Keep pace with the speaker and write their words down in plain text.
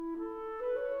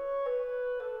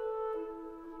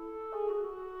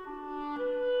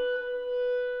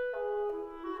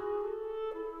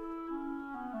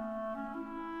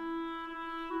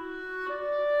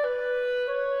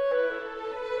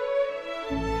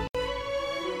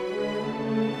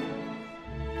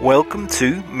Welcome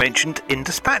to Mentioned in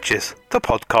Dispatches, the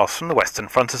podcast from the Western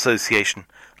Front Association.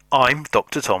 I'm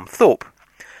Dr. Tom Thorpe.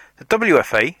 The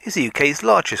WFA is the UK's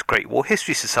largest Great War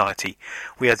History Society.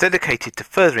 We are dedicated to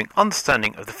furthering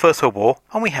understanding of the First World War,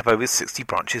 and we have over 60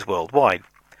 branches worldwide.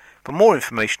 For more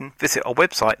information, visit our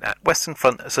website at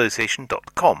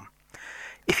westernfrontassociation.com.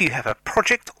 If you have a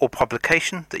project or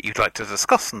publication that you'd like to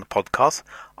discuss on the podcast,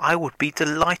 I would be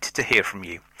delighted to hear from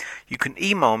you. You can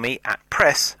email me at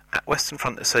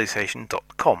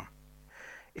press@westernfrontassociation.com.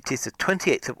 It is the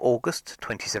 28th of August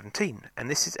 2017,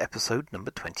 and this is episode number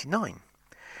 29.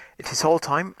 It is holiday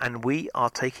time, and we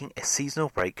are taking a seasonal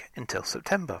break until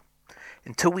September.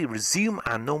 Until we resume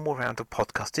our normal round of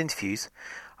podcast interviews,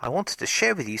 I wanted to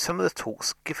share with you some of the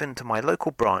talks given to my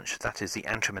local branch, that is the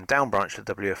Antrim and Down branch of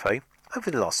the WFA, over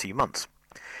the last few months.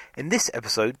 In this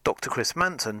episode, Dr. Chris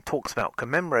Manson talks about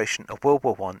commemoration of World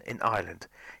War I in Ireland.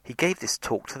 He gave this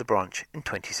talk to the branch in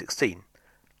 2016.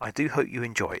 I do hope you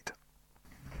enjoy it.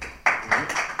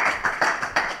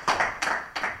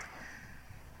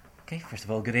 Okay, first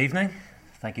of all, good evening.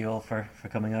 Thank you all for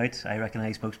coming out. I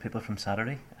recognise most people from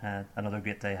Saturday. Another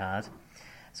great day had.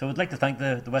 So I'd like to thank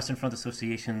the Western Front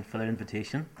Association for their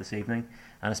invitation this evening,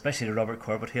 and especially to Robert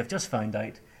Corbett, who I've just found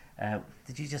out.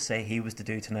 Did you just say he was to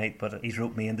do tonight, but he's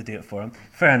wrote me in to do it for him?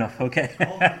 Fair enough, okay.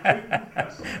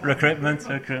 Recruitment.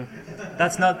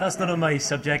 That's not on my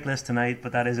subject list tonight,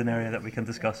 but that is an area that we can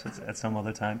discuss at some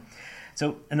other time.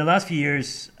 So in the last few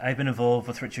years, I've been involved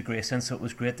with Richard Grayson, so it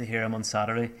was great to hear him on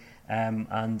Saturday.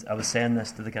 And I was saying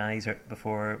this to the guys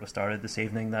before we started this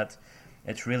evening, that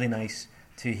it's really nice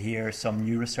to hear some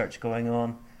new research going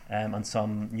on and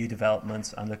some new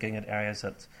developments and looking at areas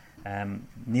that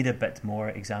need a bit more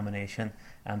examination,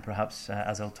 and perhaps,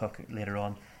 as I'll talk later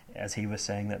on, as he was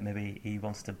saying, that maybe he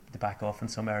wants to back off in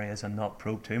some areas and not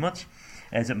probe too much,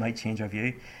 as it might change our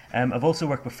view. I've also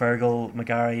worked with Fergal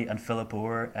McGarry and Philip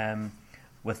Orr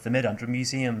with the Mid-Antrim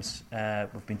Museums.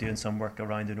 We've been doing some work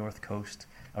around the North Coast,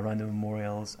 around the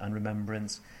memorials and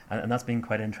remembrance, and that's been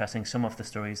quite interesting, some of the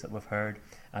stories that we've heard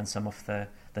and some of the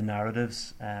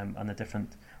narratives and the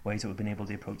different ways that we've been able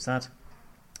to approach that.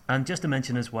 And just to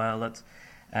mention as well that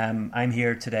I'm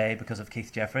here today because of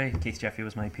Keith Jeffrey. Keith Jeffrey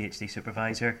was my PhD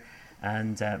supervisor,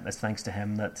 and it's thanks to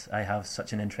him that I have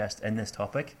such an interest in this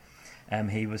topic.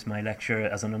 He was my lecturer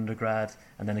as an undergrad,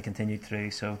 and then I continued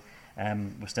through, so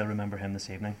we'll still remember him this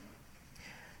evening.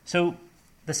 So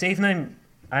this evening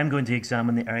I'm going to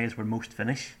examine the areas we're most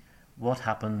finished, what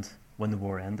happened when the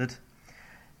war ended.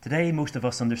 Today most of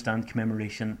us understand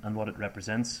commemoration and what it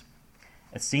represents.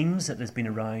 It seems it has been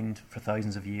around for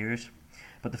thousands of years,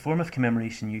 but the form of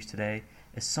commemoration used today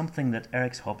is something that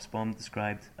Eric Hobsbawm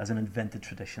described as an invented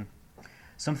tradition,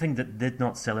 something that did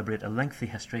not celebrate a lengthy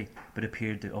history but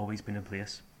appeared to always been in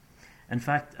place. In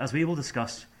fact, as we will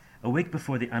discuss, a week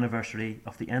before the anniversary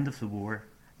of the end of the war,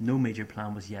 no major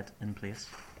plan was yet in place.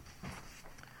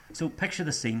 So picture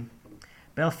the scene: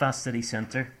 Belfast City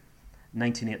Centre,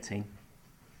 1918.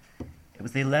 It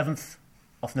was the 11th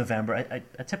of November,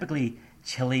 a typically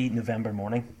chilly November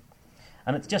morning,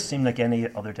 and it just seemed like any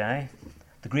other day.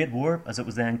 The Great War, as it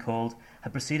was then called,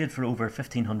 had proceeded for over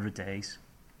 1,500 days.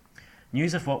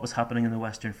 News of what was happening in the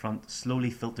Western Front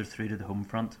slowly filtered through to the home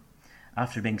front,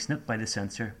 after being snipped by the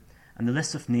censor, and the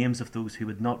lists of names of those who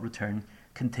would not return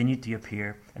continued to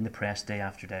appear in the press day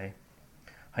after day.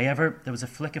 However, there was a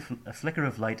flicker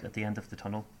of light at the end of the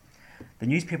tunnel. The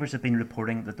newspapers had been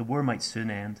reporting that the war might soon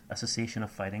end, a cessation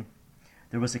of fighting.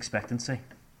 There was expectancy.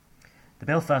 The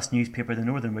Belfast newspaper, the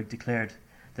Northern Whig, declared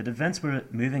that events were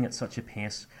moving at such a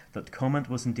pace that comment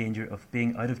was in danger of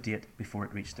being out of date before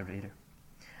it reached the reader.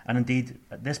 And indeed,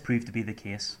 this proved to be the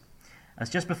case,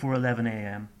 as just before 11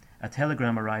 a.m, a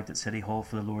telegram arrived at City Hall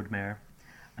for the Lord Mayor,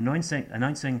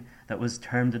 announcing that was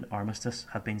termed an armistice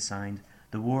had been signed.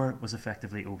 The war was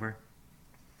effectively over.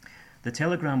 The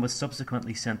telegram was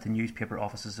subsequently sent to newspaper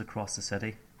offices across the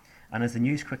city, and as the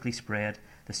news quickly spread,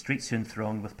 the streets soon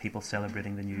thronged with people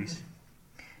celebrating the news.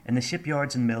 In the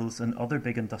shipyards and mills and other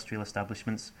big industrial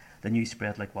establishments, the news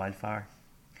spread like wildfire.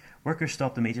 Workers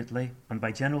stopped immediately, and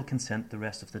by general consent the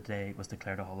rest of the day was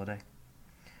declared a holiday.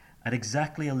 At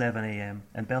exactly 11 a.m,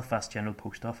 in Belfast General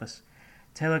Post Office,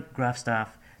 telegraph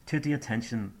staff stood the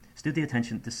attention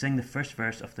to sing the first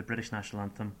verse of the British National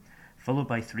Anthem, followed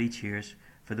by 3 cheers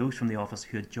for those from the office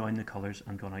who had joined the colours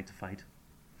and gone out to fight.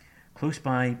 Close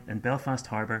by, in Belfast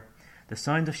Harbour, the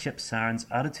sound of ship sirens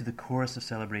added to the chorus of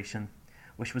celebration,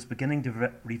 which was beginning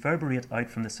to reverberate out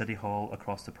from the City Hall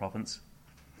across the province.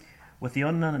 With the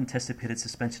unanticipated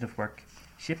suspension of work,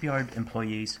 shipyard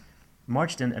employees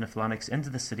marched in a phalanx into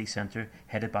the city centre,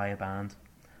 headed by a band.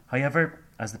 However,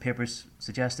 as the papers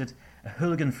suggested, a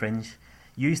hooligan fringe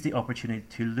used the opportunity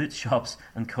to loot shops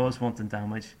and cause wanton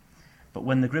damage. But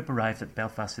when the group arrived at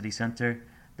Belfast city centre,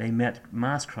 they met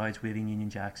mass crowds waving Union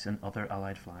Jacks and other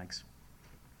Allied flags.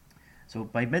 So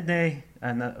by midday,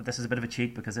 and this is a bit of a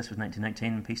cheat because this was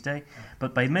 1919 Peace Day,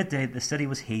 but by midday the city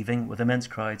was heaving with immense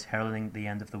crowds heralding the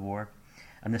end of the war,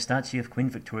 and the statue of Queen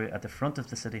Victoria at the front of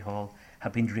the City Hall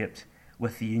had been draped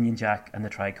with the Union Jack and the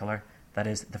tricolour, that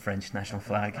is, the French national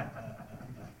flag.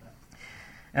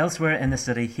 Elsewhere in the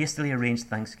city, hastily arranged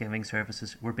Thanksgiving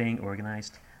services were being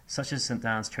organised, such as St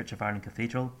Anne's Church of Ireland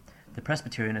Cathedral, the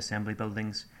Presbyterian Assembly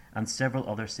buildings, and several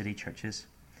other city churches.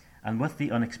 And with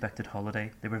the unexpected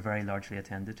holiday, they were very largely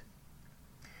attended.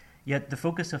 Yet the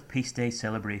focus of Peace Day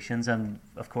celebrations, and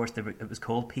of course it was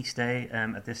called Peace Day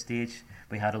at this stage,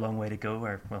 we had a long way to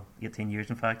go, 18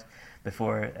 years in fact,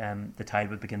 before the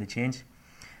tide would begin to change.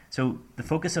 So the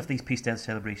focus of these Peace Day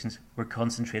celebrations were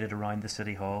concentrated around the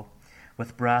City Hall,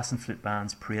 with brass and flute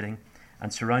bands parading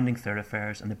and surrounding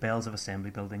thoroughfares and the bells of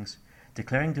assembly buildings,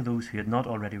 declaring to those who had not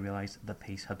already realised that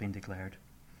peace had been declared.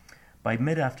 By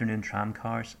mid-afternoon, tram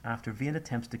cars, after vain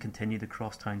attempts to continue the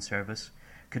cross-town service,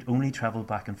 could only travel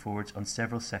back and forwards on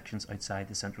several sections outside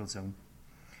the central zone.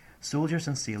 Soldiers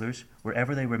and sailors,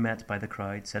 wherever they were met by the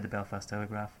crowd, said the Belfast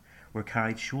Telegraph, were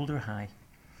carried shoulder high,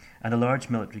 and a large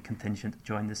military contingent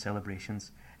joined the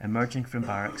celebrations, emerging from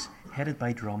barracks, headed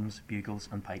by drums, bugles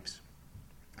and pipes.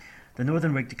 The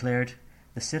Northern Whig declared,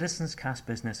 "The citizens cast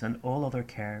business and all other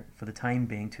care for the time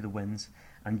being to the winds,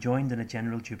 and joined in a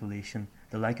general jubilation,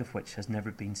 the like of which has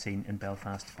never been seen in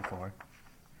Belfast before."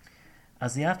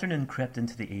 As the afternoon crept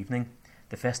into the evening,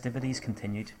 the festivities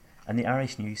continued, and the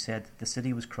Irish News said the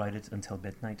city was crowded until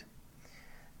midnight.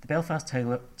 The Belfast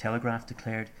Telegraph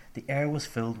declared the air was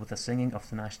filled with the singing of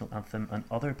the national anthem and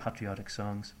other patriotic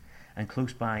songs, and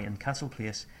close by in Castle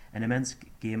Place an immense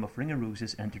game of Ring o'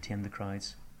 Roses entertained the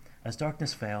crowds. As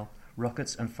darkness fell,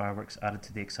 rockets and fireworks added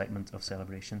to the excitement of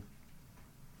celebration.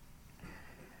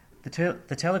 The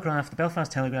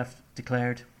Belfast Telegraph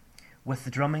declared, with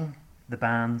the drumming, the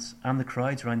bands, and the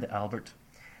crowds round the Albert,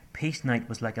 Peace Night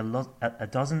was like a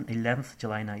dozen 11th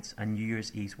July nights and New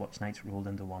Year's Eve watch nights rolled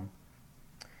into one.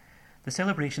 The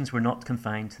celebrations were not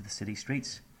confined to the city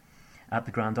streets. At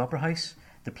the Grand Opera House,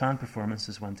 the planned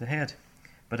performances went ahead,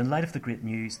 but in light of the great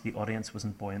news, the audience was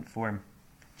in buoyant form.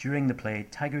 During the play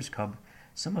Tiger's Cub,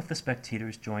 some of the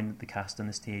spectators joined the cast on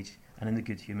the stage and in the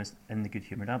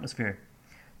good-humoured atmosphere.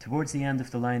 Towards the end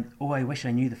of the line, "Oh, I wish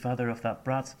I knew the father of that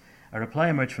brat," a reply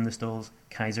emerged from the stalls,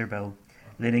 "Kaiser Bill,"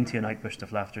 leading to an outburst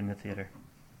of laughter in the theatre.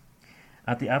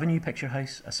 At the Avenue Picture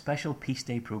House, a special Peace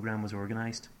Day programme was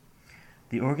organised.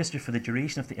 The orchestra for the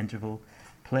duration of the interval,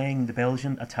 playing the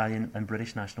Belgian, Italian and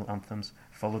British national anthems,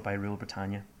 followed by Rule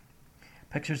Britannia.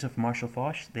 Pictures of Marshal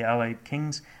Foch, the Allied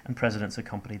kings and presidents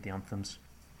accompanied the anthems.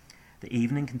 The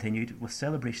evening continued with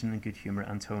celebration and good humour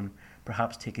and tone,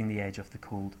 perhaps taking the edge off the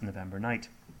cold November night.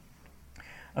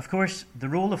 Of course, the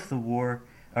role of the war,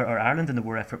 or Ireland in the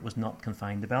war effort, was not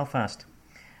confined to Belfast.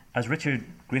 As Richard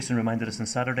Grayson reminded us on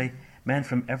Saturday, men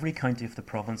from every county of the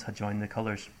province had joined the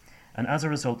colours, and as a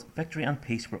result, victory and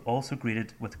peace were also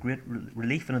greeted with great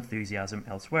relief and enthusiasm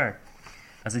elsewhere,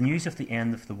 as the news of the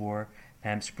end of the war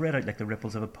spread out like the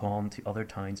ripples of a pond to other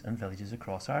towns and villages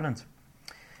across Ireland.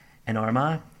 In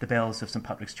Armagh, the bells of St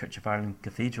Patrick's Church of Ireland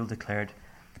Cathedral declared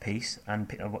the peace,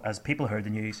 and as people heard the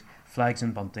news, flags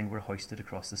and bunting were hoisted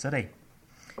across the city.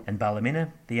 In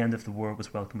Ballymena, the end of the war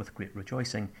was welcomed with great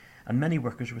rejoicing, and many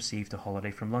workers received a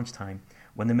holiday from lunchtime,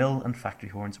 when the mill and factory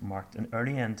horns marked an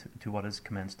early end to what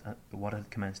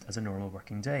had commenced as a normal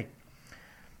working day.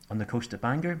 On the coast at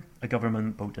Bangor, a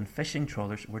government boat and fishing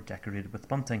trawlers were decorated with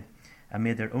bunting, and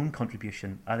made their own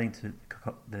contribution, adding to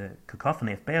the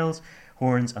cacophony of bells,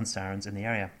 horns and sirens in the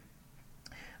area.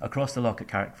 Across the loch at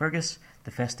Carrickfergus,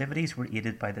 the festivities were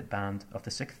aided by the band of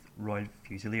the 6th Royal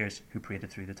Fusiliers, who paraded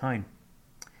through the town.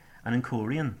 And in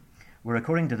Coleraine, where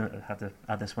according to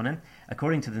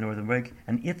the Northern Whig,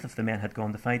 an eighth of the men had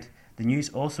gone to fight, the news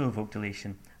also evoked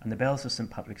elation, and the bells of St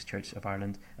Patrick's Church of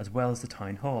Ireland, as well as the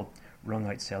town hall, rung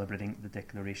out celebrating the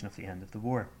declaration of the end of the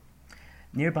war.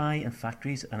 Nearby, in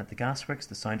factories and at the gasworks,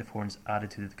 the sound of horns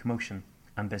added to the commotion,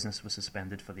 and business was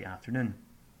suspended for the afternoon.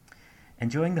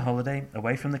 Enjoying the holiday,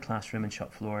 away from the classroom and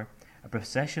shop floor, a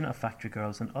procession of factory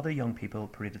girls and other young people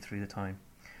paraded through the town,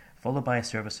 followed by a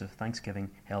service of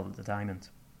thanksgiving held at the Diamond.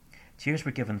 Cheers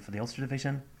were given for the Ulster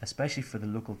Division, especially for the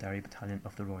local Derry Battalion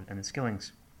of the Royal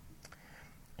Enniskillings.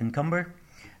 In Cumber,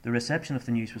 the reception of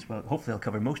the news was hopefully I'll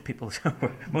cover most people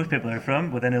where most people are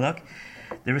from with any luck.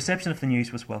 The reception of the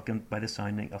news was welcomed by the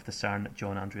sounding of the siren at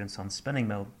John Andrew and Sons spinning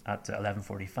mill at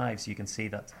 11:45, so you can see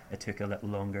that it took a little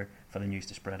longer for the news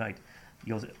to spread out.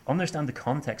 You'll understand the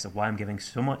context of why I'm giving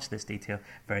so much this detail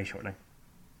very shortly.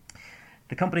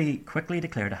 The company quickly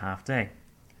declared a half day.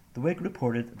 The Whig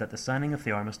reported that the signing of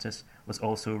the armistice was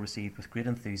also received with great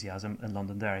enthusiasm in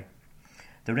Londonderry.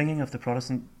 The ringing of the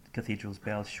Protestant cathedral's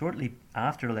bells shortly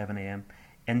after 11 a.m.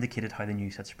 indicated how the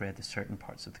news had spread to certain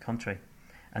parts of the country,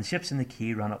 and ships in the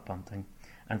quay ran up bunting,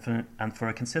 and for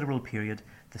a considerable period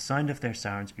the sound of their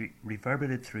sirens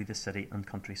reverberated through the city and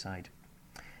countryside.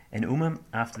 In Omagh,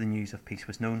 after the news of peace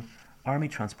was known, army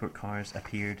transport cars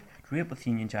appeared draped with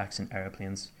Union Jacks and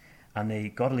aeroplanes, and they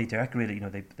gaudily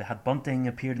decorated. They had bunting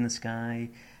appeared in the sky,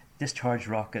 discharged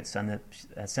rockets, and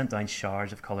sent down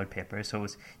showers of coloured paper. So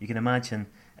you can imagine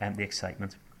the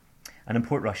excitement. And in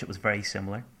Portrush, it was very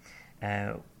similar.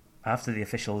 After the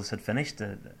officials had finished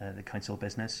the council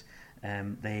business,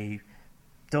 they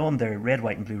donned their red,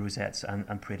 white and blue rosettes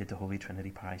and prayed at the Holy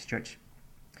Trinity Parish Church.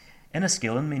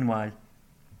 Enniskillen, meanwhile,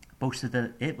 boasted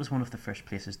that it was one of the first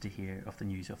places to hear of the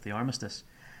news of the armistice.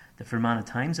 The Fermanagh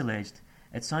Times alleged,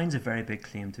 "It sounds a very big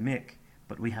claim to make,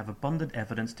 but we have abundant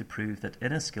evidence to prove that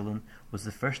Enniskillen was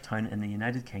the first town in the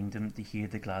United Kingdom to hear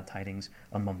the glad tidings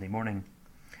on Monday morning."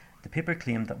 The paper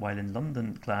claimed that while in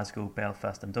London, Glasgow,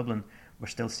 Belfast and Dublin were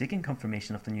still seeking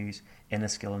confirmation of the news,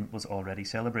 Enniskillen was already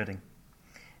celebrating.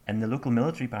 In the local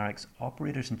military barracks,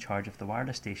 operators in charge of the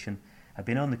wireless station had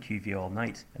been on the QV all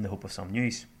night in the hope of some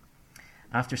news.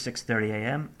 After 6:30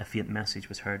 a.m, a faint message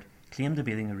was heard, claimed to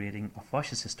be a reading of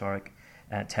Foch's historic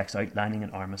text outlining an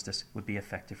armistice would be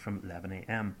effective from 11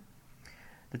 a.m.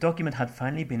 The document had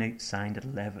finally been signed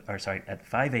at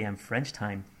 5 a.m. French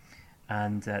time,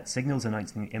 and signals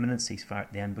announcing the imminent ceasefire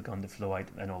then begun to flow out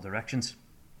in all directions.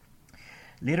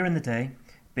 Later in the day,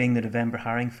 being the November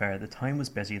herring fair, the town was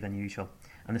busier than usual,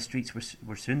 and the streets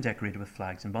were soon decorated with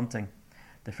flags and bunting.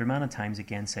 The Fermanagh Times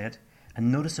again said, "A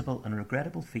noticeable and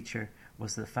regrettable feature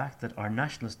was the fact that our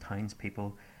nationalist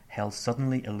townspeople held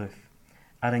suddenly aloof,"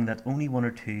 adding that only one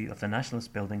or two of the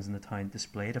nationalist buildings in the town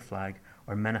displayed a flag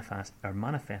or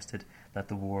manifested that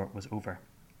the war was over.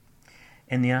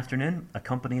 In the afternoon, a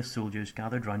company of soldiers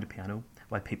gathered round a piano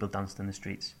while people danced in the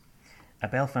streets. A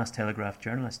Belfast Telegraph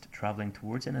journalist travelling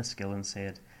towards Enniskillen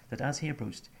said that as he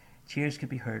approached, cheers could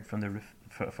be heard from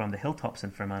the hilltops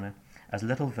in Fermanagh as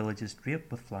little villages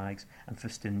draped with flags and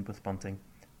festooned with bunting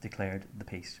declared the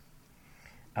peace.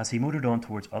 As he motored on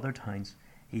towards other towns,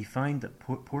 he found that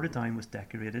Portadown was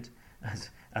decorated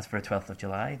as for a 12th of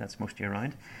July, that's most year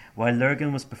round, while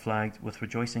Lurgan was beflagged with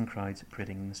rejoicing crowds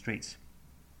parading in the streets.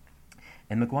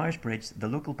 In Maguire's Bridge, the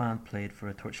local band played for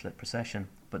a torchlit procession,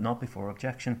 but not before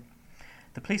objection.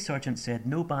 The police sergeant said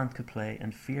no band could play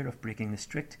in fear of breaking the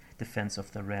strict Defence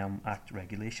of the Realm Act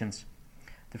regulations.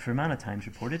 The Fermanagh Times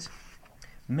reported,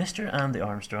 "Mr. Andy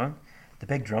Armstrong, the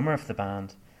big drummer of the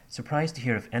band, surprised to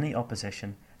hear of any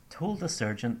opposition, told the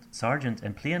sergeant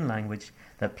in plain language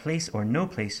that police or no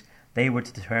police, they were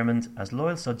determined as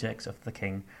loyal subjects of the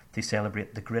King to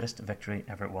celebrate the greatest victory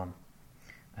ever won."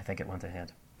 I think it went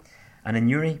ahead. And in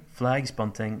Newry, flags,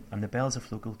 bunting and the bells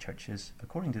of local churches,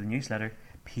 according to the newsletter,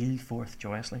 pealed forth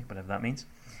joyously, whatever that means.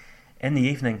 In the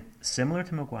evening, similar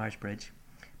to Maguire's Bridge,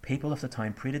 people of the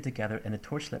town paraded together in a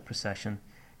torchlit procession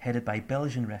headed by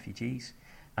Belgian refugees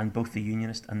and both the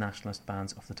Unionist and Nationalist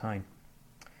bands of the town.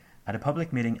 At a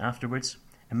public meeting afterwards,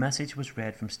 a message was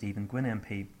read from Stephen Gwynn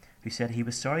MP, who said he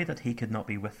was sorry that he could not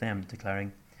be with them,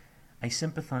 declaring, "I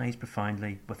sympathise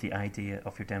profoundly with the idea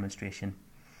of your demonstration.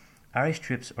 Irish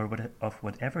troops of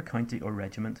whatever county or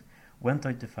regiment went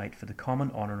out to fight for the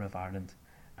common honour of Ireland,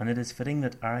 and it is fitting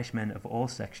that Irishmen of all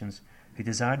sections who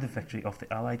desired the victory of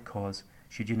the Allied cause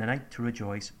should unite to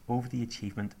rejoice over the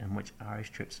achievement in which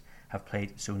Irish troops have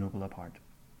played so noble a part."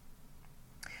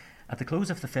 At the close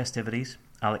of the festivities,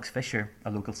 Alex Fisher, a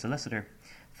local solicitor,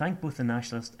 thanked both the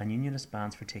Nationalist and Unionist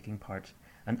bands for taking part,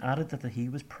 and added that he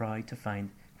was proud to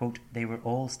find, quote, "they were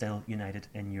all still united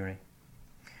in Newry."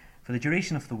 For the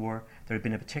duration of the war, there had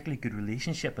been a particularly good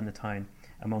relationship in the town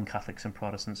among Catholics and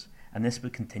Protestants, and this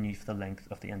would continue for the length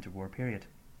of the interwar period,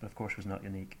 but of course was not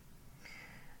unique.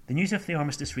 The news of the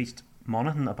armistice reached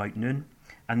Monaghan about noon,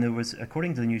 and there was,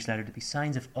 according to the newsletter, to be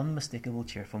signs of unmistakable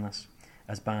cheerfulness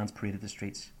as bands paraded the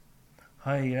streets.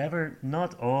 However,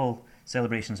 not all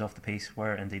celebrations of the peace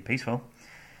were indeed peaceful.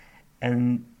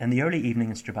 In the early evening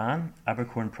in Strabane,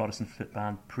 Abercorn Protestant Flute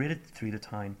Band paraded through the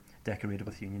town, decorated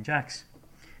with Union Jacks.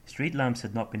 Street lamps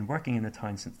had not been working in the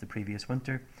town since the previous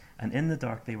winter, and in the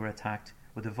dark they were attacked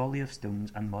with a volley of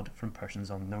stones and mud from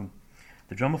persons unknown.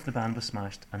 The drum of the band was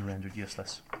smashed and rendered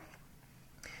useless.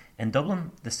 In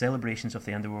Dublin, the celebrations of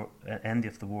the end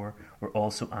of the war were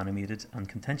also animated and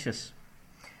contentious.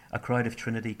 A crowd of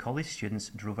Trinity College students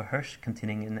drove a hearse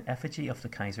containing an effigy of the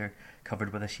Kaiser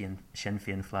covered with a Sinn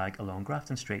Féin flag along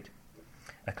Grafton Street.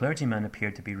 A clergyman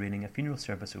appeared to be reading a funeral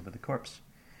service over the corpse.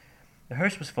 The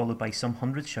hearse was followed by some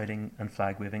hundreds shouting and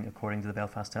flag waving, according to the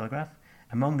Belfast Telegraph,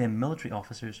 among them military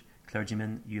officers,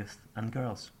 clergymen, youth and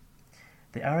girls.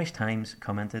 The Irish Times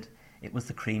commented it was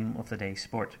the cream of the day's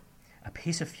sport, a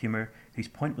piece of humour whose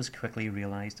point was quickly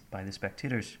realised by the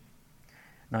spectators.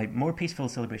 Now, more peaceful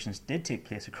celebrations did take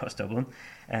place across Dublin,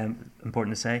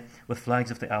 important to say, with flags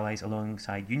of the Allies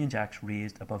alongside Union Jacks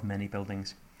raised above many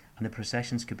buildings, and the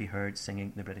processions could be heard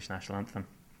singing the British national anthem.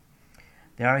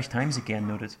 The Irish Times again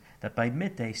noted that by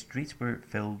midday streets were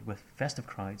filled with festive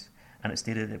crowds, and it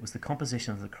stated it was the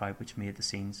composition of the crowd which made the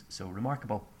scenes so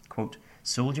remarkable. Quote,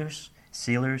 soldiers,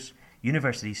 sailors,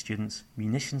 university students,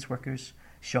 munitions workers,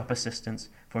 shop assistants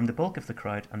formed the bulk of the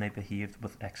crowd, and they behaved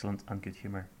with excellent and good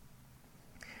humour.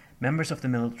 Members of the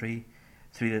military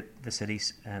through the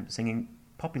cities singing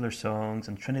popular songs,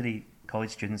 and Trinity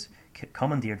College students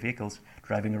commandeered vehicles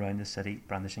driving around the city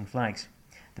brandishing flags.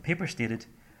 The paper stated,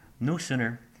 no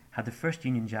sooner had the first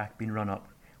Union Jack been run up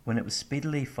when it was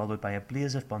speedily followed by a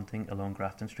blaze of bunting along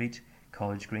Grafton Street,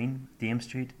 College Green, Dame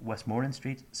Street, Westmoreland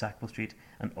Street, Sackville Street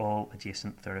and all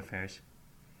adjacent thoroughfares.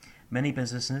 Many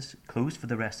businesses closed for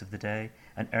the rest of the day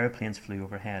and aeroplanes flew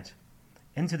overhead.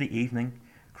 Into the evening,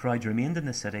 crowds remained in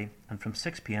the city, and from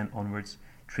 6 p.m. onwards,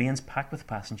 trains packed with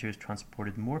passengers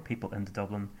transported more people into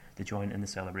Dublin to join in the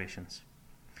celebrations.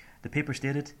 The paper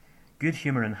stated, good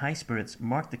humour and high spirits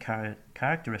marked the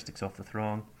characteristics of the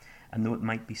throng, and though it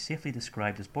might be safely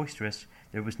described as boisterous,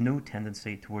 there was no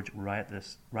tendency towards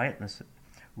riotousness,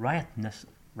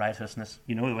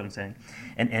 you know what I'm saying,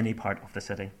 in any part of the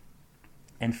city.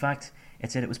 In fact, it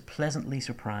said it was pleasantly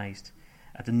surprised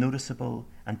at the noticeable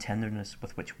and tenderness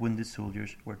with which wounded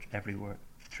soldiers were everywhere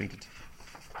treated.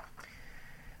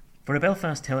 For a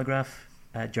Belfast Telegraph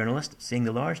journalist, seeing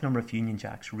the large number of Union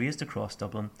Jacks raised across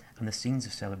Dublin and the scenes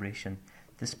of celebration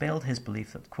dispelled his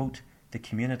belief that, quote, the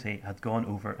community had gone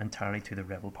over entirely to the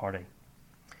rebel party.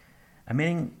 A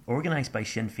meeting organised by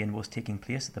Sinn Féin was taking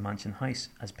place at the Mansion House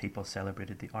as people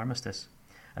celebrated the armistice,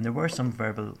 and there were some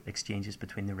verbal exchanges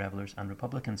between the revellers and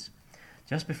Republicans.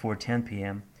 Just before 10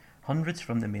 p.m, hundreds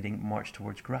from the meeting marched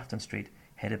towards Grafton Street,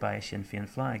 headed by a Sinn Féin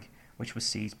flag, which was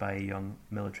seized by a young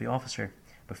military officer,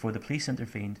 before the police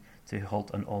intervened to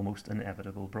halt an almost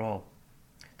inevitable brawl.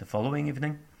 The following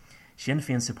evening, Sinn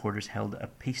Féin supporters held a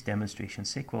peace demonstration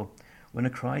sequel when a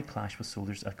crowd clashed with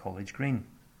soldiers at College Green.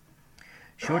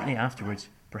 Shortly afterwards,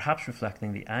 perhaps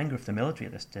reflecting the anger of the military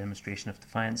at this demonstration of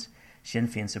defiance, Sinn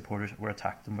Féin supporters were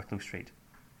attacked in Wicklow Street.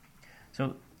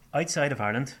 So, outside of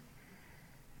Ireland,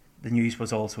 the news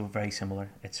was also very similar.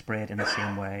 It spread in the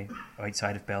same way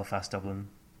outside of Belfast, Dublin,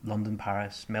 London,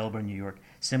 Paris, Melbourne, New York,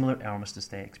 similar Armistice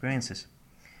Day experiences.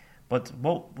 But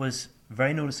what was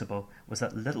very noticeable was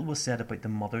that little was said about the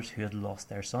mothers who had lost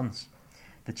their sons,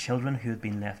 the children who had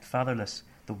been left fatherless,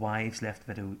 the wives left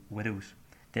widows.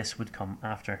 This would come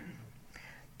after.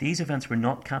 These events were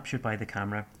not captured by the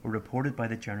camera or reported by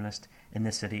the journalist in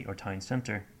the city or town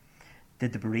centre.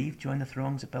 Did the bereaved join the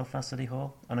throngs at Belfast City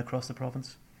Hall and across the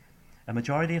province? A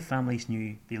majority of families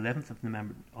knew on the 11th of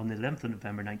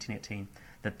November 1918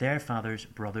 that their fathers,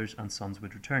 brothers and sons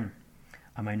would return.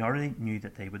 A minority knew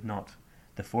that they would not.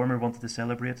 The former wanted to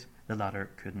celebrate, the latter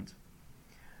couldn't.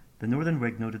 The Northern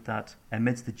Whig noted that,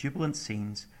 amidst the jubilant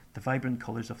scenes, the vibrant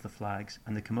colours of the flags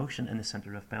and the commotion in the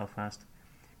centre of Belfast,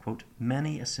 quote,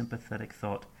 many a sympathetic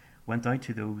thought went out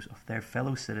to those of their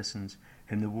fellow citizens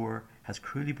whom the war has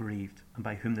cruelly bereaved and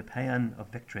by whom the paean of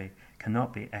victory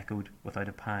cannot be echoed without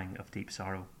a pang of deep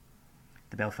sorrow.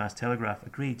 The Belfast Telegraph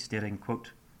agreed, stating,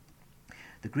 quote,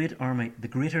 the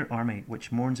greater army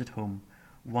which mourns at home,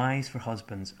 wives for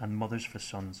husbands and mothers for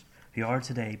sons, who are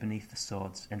today beneath the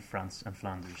sods in France and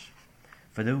Flanders.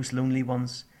 For those lonely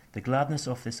ones, the gladness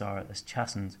of this hour is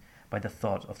chastened by the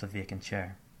thought of the vacant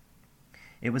chair.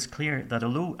 It was clear that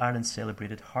although Ireland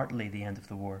celebrated heartily the end of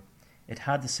the war, it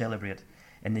had to celebrate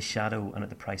in the shadow and at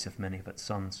the price of many of its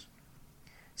sons.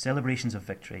 Celebrations of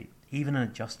victory, even in a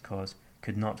just cause,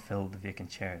 could not fill the vacant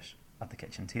chairs at the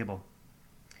kitchen table.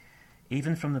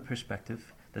 Even from the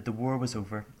perspective that the war was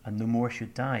over and no more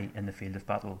should die in the field of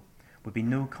battle, would be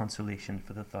no consolation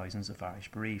for the thousands of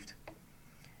Irish bereaved.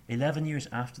 11 years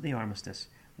after the armistice,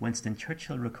 Winston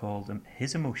Churchill recalled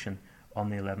his emotion on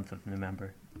the 11th of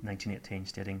November 1918,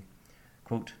 stating,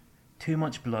 quote, too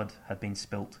much blood had been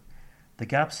spilt. The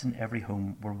gaps in every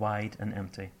home were wide and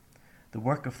empty. The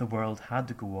work of the world had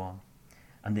to go on.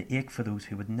 and the ache for those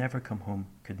who would never come home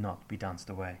could not be danced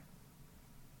away.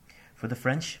 For the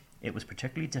French, it was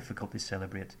particularly difficult to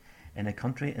celebrate in a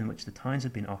country in which the towns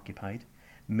had been occupied,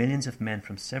 millions of men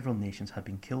from several nations had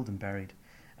been killed and buried,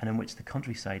 and in which the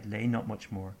countryside lay not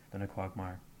much more than a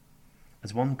quagmire.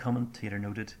 As one commentator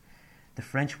noted, the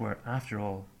French were, after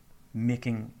all,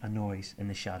 making a noise in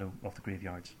the shadow of the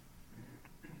graveyards.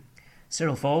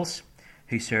 Cyril Falls,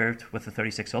 who served with the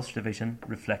 36th Ulster Division,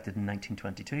 reflected in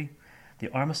 1922,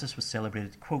 the armistice was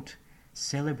celebrated, quote,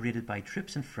 celebrated by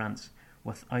troops in France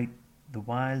without the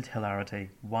wild hilarity,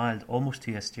 wild almost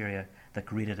to hysteria, that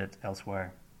greeted it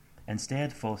elsewhere.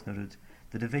 Instead, Falls noted,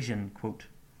 the division, quote,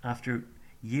 after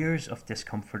years of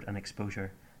discomfort and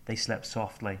exposure, they slept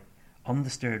softly,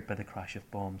 undisturbed by the crash of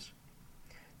bombs.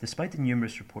 Despite the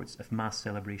numerous reports of mass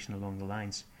celebration along the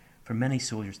lines, for many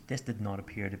soldiers this did not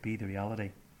appear to be the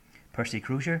reality. Percy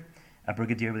Crozier, a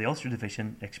brigadier with the Ulster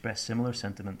Division, expressed similar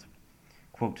sentiment.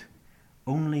 Quote,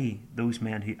 only those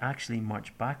men who actually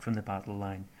marched back from the battle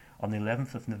line on the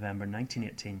 11th of November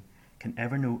 1918 can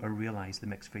ever know or realise the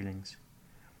mixed feelings.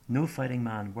 No fighting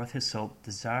man worth his salt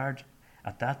desired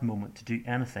at that moment to do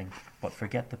anything but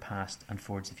forget the past and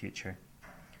forge the future.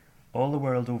 All the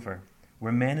world over,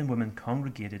 where men and women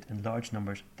congregated in large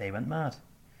numbers, they went mad.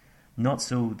 Not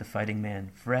so the fighting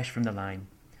men, fresh from the line,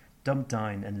 dumped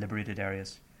down in liberated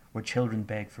areas, where children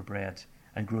begged for bread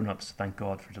and grown-ups thank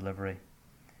God for delivery.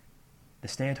 The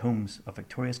stay-at-homes of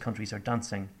victorious countries are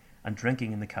dancing and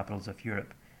drinking in the capitals of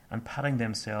Europe and patting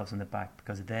themselves on the back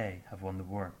because they have won the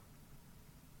war.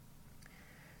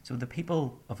 So the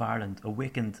people of Ireland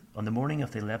awakened on the morning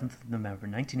of the 11th of November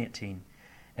 1918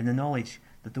 in the knowledge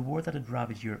that the war that had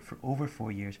ravaged Europe for over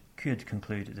 4 years could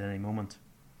conclude at any moment.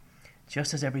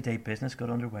 Just as everyday business got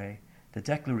underway, the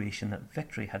declaration that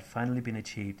victory had finally been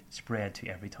achieved spread to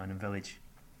every town and village.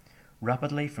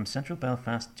 Rapidly, from central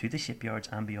Belfast to the shipyards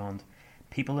and beyond,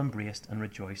 people embraced and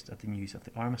rejoiced at the news of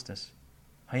the armistice.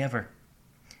 However,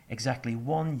 exactly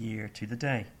 1 year to the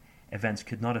day, events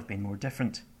could not have been more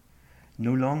different.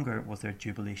 No longer was there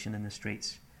jubilation in the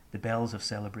streets, the bells of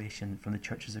celebration from the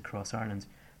churches across Ireland,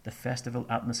 the festival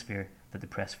atmosphere that the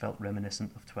press felt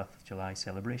reminiscent of 12th of July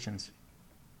celebrations.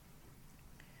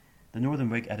 The Northern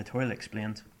Whig editorial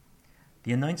explained,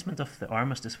 the announcement of the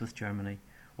armistice with Germany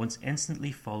was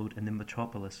instantly followed in the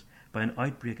metropolis by an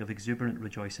outbreak of exuberant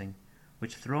rejoicing,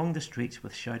 which thronged the streets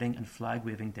with shouting and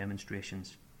flag-waving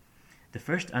demonstrations. The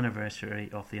first anniversary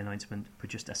of the announcement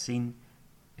produced a scene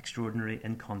extraordinary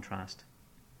in contrast.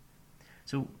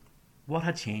 So, what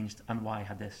had changed and why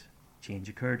had this change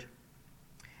occurred?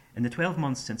 In the 12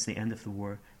 months since the end of the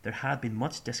war, there had been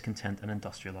much discontent and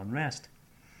industrial unrest.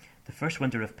 The first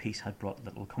winter of peace had brought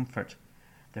little comfort.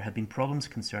 There had been problems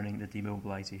concerning the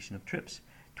demobilisation of troops,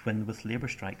 twinned with labour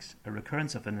strikes, a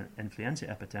recurrence of an influenza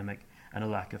epidemic, and a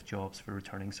lack of jobs for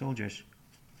returning soldiers.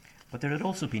 But there had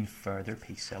also been further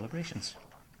peace celebrations.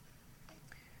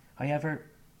 However,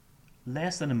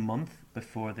 less than a month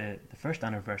before the first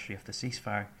anniversary of the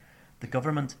ceasefire, the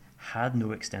government had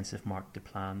no extensive mark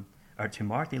to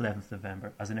mark the 11th of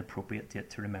November as an appropriate date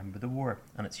to remember the war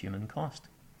and its human cost.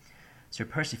 Sir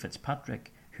Percy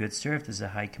Fitzpatrick, who had served as a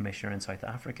High Commissioner in South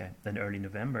Africa in early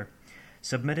November,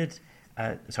 in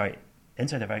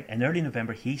early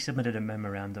November he submitted a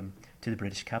memorandum to the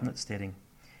British Cabinet stating,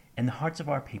 in the hearts of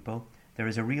our people there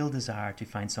is a real desire to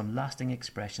find some lasting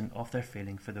expression of their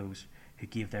feeling for those who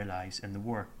gave their lives in the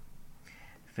war.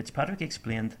 Fitzpatrick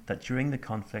explained that during the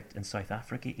conflict in South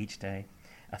Africa each day,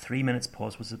 a 3 minutes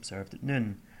pause was observed at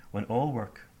noon, when all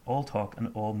work, all talk and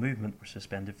all movement were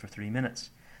suspended for 3 minutes,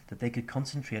 that they could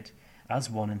concentrate as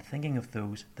one in thinking of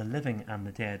those, the living and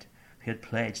the dead, who had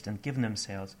pledged and given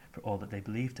themselves for all that they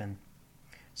believed in.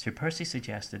 Sir Percy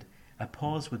suggested a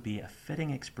pause would be a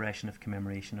fitting expression of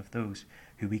commemoration of those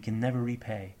who we can never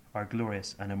repay, our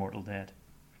glorious and immortal dead.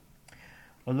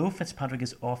 Although Fitzpatrick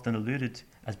is often alluded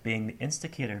as being the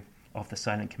instigator of the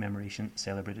silent commemoration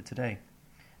celebrated today,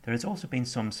 there has also been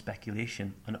some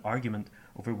speculation and argument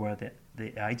over where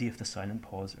the idea of the silent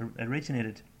pause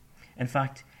originated. In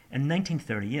fact, in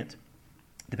 1938,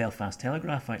 the Belfast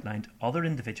Telegraph outlined other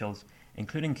individuals,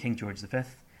 including King George V,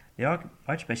 the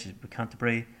Archbishop of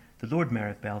Canterbury, the Lord Mayor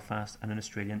of Belfast, and an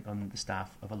Australian on the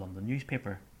staff of a London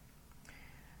newspaper.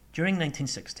 During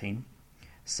 1916,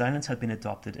 silence had been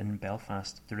adopted in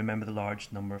Belfast to remember the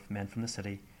large number of men from the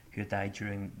city who had died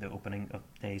during the opening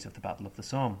days of the Battle of the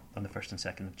Somme on the 1st and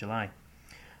 2nd of July.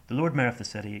 The Lord Mayor of the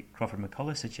city, Crawford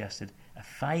McCullough, suggested a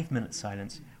 5-minute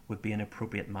silence would be an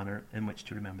appropriate manner in which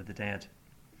to remember the dead.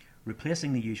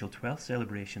 Replacing the usual 12th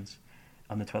celebrations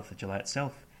on the 12th of July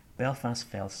itself, Belfast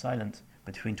fell silent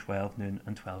between 12 noon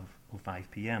and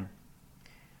 12:05 p.m.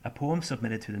 A poem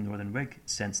submitted to the Northern Whig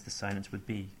sensed the silence would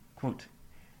be, quote,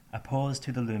 a pause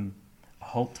to the loom, a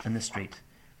halt in the street,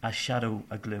 a shadow,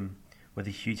 a gloom, where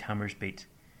the huge hammers beat,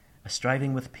 a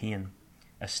striving with pain,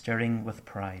 a stirring with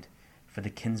pride, for the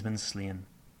kinsmen slain,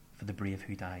 for the brave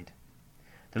who died.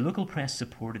 The local press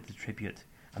supported the tribute,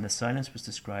 and the silence was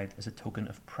described as a token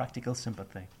of practical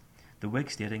sympathy, the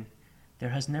Whig stating, there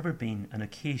has never been an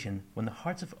occasion when the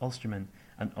hearts of Ulstermen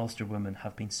and Ulsterwomen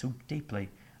have been so deeply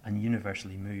and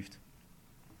universally moved.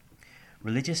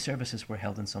 Religious services were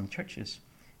held in some churches,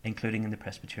 including in the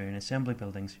Presbyterian Assembly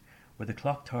buildings, where the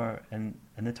clock in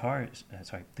the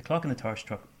tower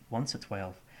struck once at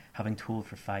 12, having tolled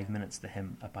for 5 minutes the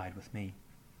hymn "Abide with Me."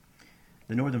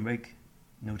 The Northern Whig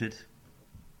noted,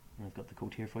 and I've got the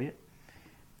quote here for you.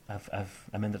 I've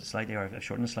amended it slightly, or I've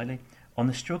shortened it slightly. On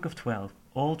the stroke of 12,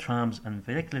 all trams and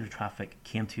vehicular traffic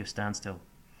came to a standstill,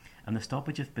 and the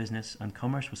stoppage of business and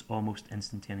commerce was almost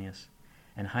instantaneous.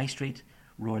 In High Street,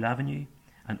 Royal Avenue,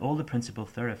 and all the principal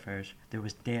thoroughfares, there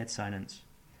was dead silence,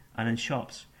 and in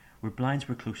shops, where blinds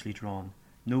were closely drawn,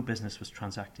 no business was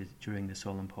transacted during the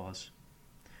solemn pause.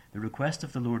 The request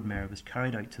of the Lord Mayor was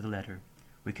carried out to the letter.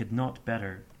 We could not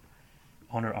better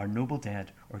honour our noble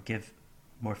dead or give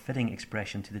more fitting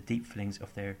expression to the deep feelings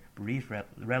of their bereaved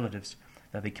relatives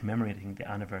that be commemorating the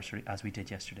anniversary as we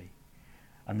did yesterday.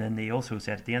 And then they also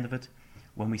said at the end of it,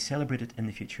 when we celebrate it in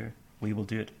the future, we will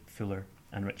do it fuller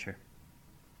and richer.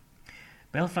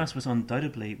 Belfast was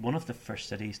undoubtedly one of the first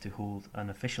cities to hold an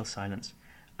official silence,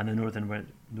 and the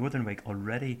Northern Whig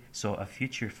already saw a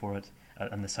future for it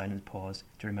and the silent pause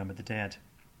to remember the dead.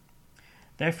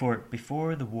 Therefore,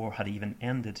 before the war had even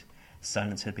ended,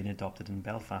 silence had been adopted in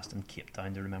Belfast and Cape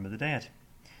Town to remember the dead.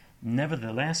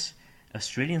 Nevertheless,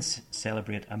 Australians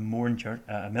celebrate a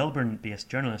Melbourne-based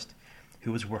journalist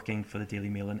who was working for the Daily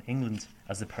Mail in England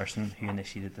as the person who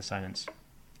initiated the silence.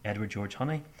 Edward George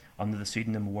Honey, under the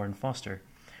pseudonym Warren Foster,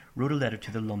 wrote a letter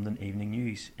to the London Evening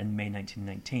News in May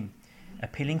 1919,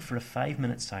 appealing for a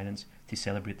 5-minute silence to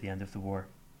celebrate the end of the war.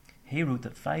 He wrote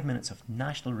that 5 minutes of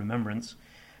national remembrance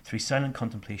through silent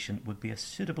contemplation would be a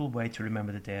suitable way to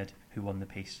remember the dead who won the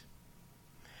peace.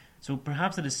 So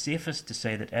perhaps it is safest to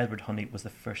say that Edward Honey was the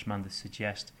first man to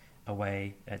suggest a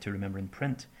way to remember in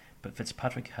print, but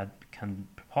Fitzpatrick can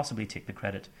possibly take the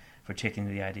credit for taking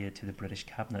the idea to the British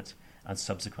cabinet and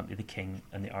subsequently the King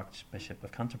and the Archbishop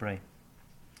of Canterbury.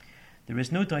 There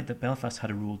is no doubt that Belfast had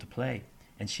a role to play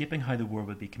in shaping how the war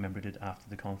would be commemorated after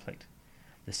the conflict.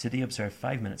 The city observed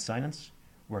 5 minutes silence,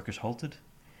 workers halted,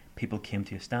 people came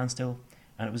to a standstill,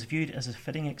 and it was viewed as a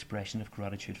fitting expression of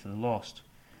gratitude for the lost,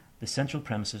 the central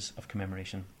premises of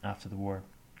commemoration after the war.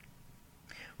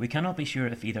 We cannot be sure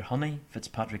if either Honey,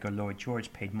 Fitzpatrick, or Lloyd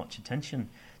George paid much attention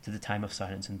to the time of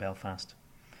silence in Belfast.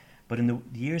 But in the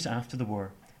years after the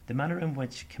war, the manner in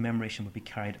which commemoration would be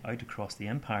carried out across the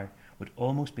Empire would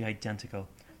almost be identical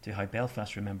to how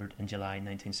Belfast remembered in July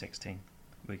 1916.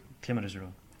 We claim it as our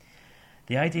own.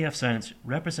 The idea of silence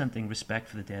representing respect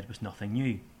for the dead was nothing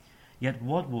new. Yet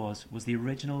what was the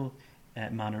original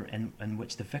manner in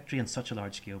which the victory on such a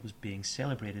large scale was being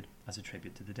celebrated as a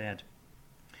tribute to the dead.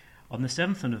 On the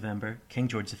 7th of November, King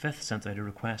George V sent out a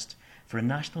request for a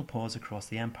national pause across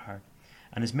the Empire,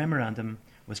 and his memorandum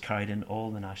was carried in all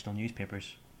the national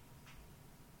newspapers.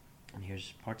 And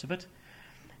here's parts of it.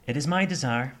 It is my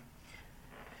desire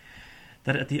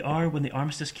that at the hour when the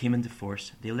armistice came into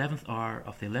force, the 11th hour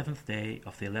of the 11th day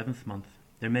of the 11th month,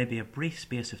 there may be a brief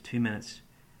space of 2 minutes,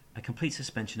 a complete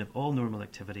suspension of all normal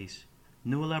activities.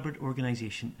 No elaborate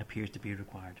organisation appears to be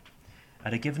required.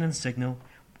 At a given signal,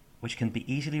 which can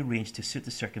be easily arranged to suit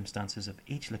the circumstances of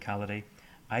each locality,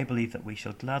 I believe that we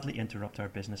shall gladly interrupt our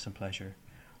business and pleasure,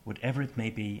 whatever it may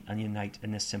be, and unite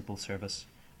in this simple service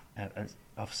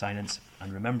of silence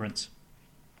and remembrance.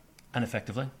 And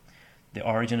effectively, the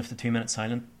origin of the 2-minute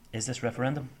silence is this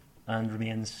referendum, and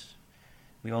remains,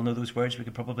 we all know those words, we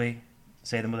could probably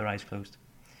say them with our eyes closed.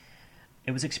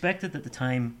 It was expected that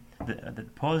the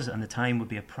pause and the time would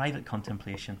be a private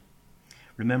contemplation,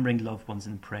 remembering loved ones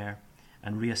in prayer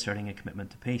and reasserting a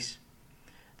commitment to peace.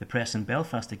 The press in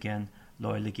Belfast again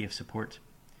loyally gave support,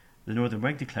 the Northern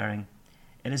Whig declaring,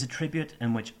 "It is a tribute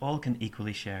in which all can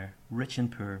equally share, rich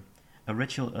and poor, a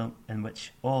ritual in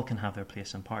which all can have their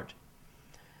place and part."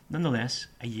 Nonetheless,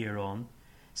 a year on,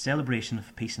 celebration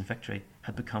of peace and victory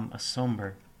had become a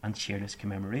sombre and cheerless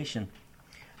commemoration.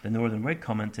 The Northern Whig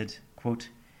commented, quote,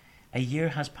 "A year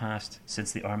has passed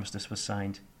since the armistice was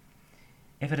signed.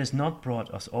 If it has not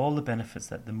brought us all the benefits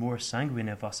that the more sanguine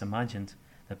of us imagined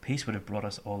that peace would have brought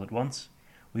us all at once,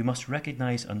 we must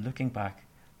recognise on looking back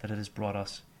that it has brought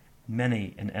us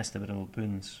many inestimable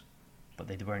boons." But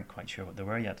they weren't quite sure what they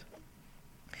were yet.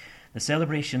 The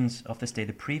celebrations of this day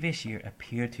the previous year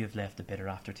appear to have left a bitter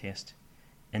aftertaste.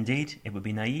 Indeed, it would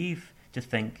be naive to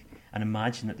think and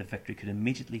imagine that the victory could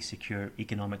immediately secure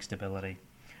economic stability,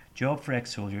 job for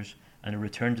ex-soldiers, and a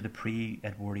return to the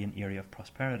pre-Edwardian era of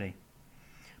prosperity.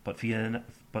 But for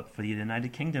the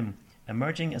United Kingdom,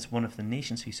 emerging as one of the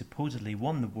nations who supposedly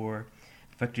won the war,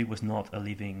 victory was not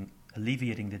alleviating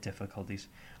the difficulties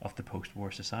of the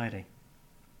post-war society.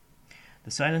 The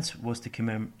silence was to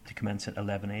commence at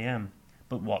 11 a.m,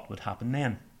 but what would happen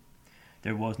then?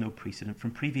 There was no precedent from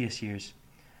previous years,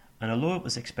 and although it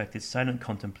was expected silent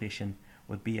contemplation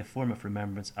would be a form of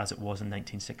remembrance as it was in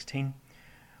 1916,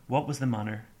 what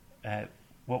manner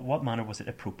was it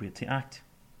appropriate to act?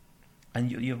 And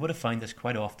you would have found this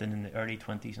quite often in the early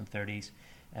 20s and 30s,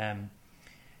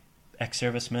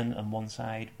 ex-servicemen on one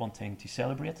side wanting to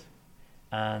celebrate,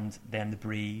 and then the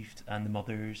bereaved and the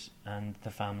mothers and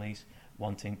the families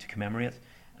wanting to commemorate.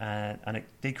 And it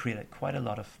did create quite a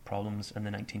lot of problems in the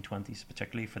 1920s,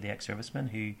 particularly for the ex-servicemen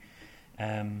who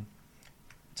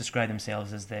describe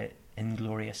themselves as the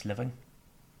inglorious living,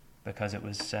 because it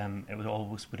would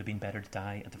always have been better to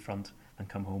die at the front than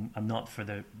come home, and not for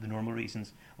the normal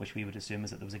reasons which we would assume is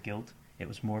that there was a guilt. It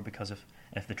was more because of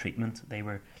the treatment. They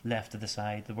were left to the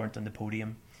side, they weren't on the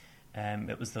podium.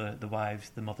 It was the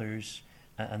wives, the mothers,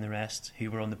 and the rest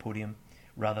who were on the podium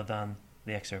rather than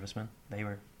the ex-servicemen. They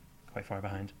were quite far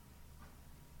behind.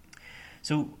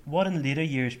 So what in later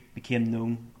years became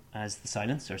known as the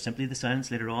silence, or simply the silence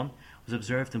later on, was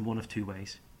observed in one of two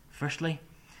ways. Firstly,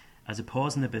 as a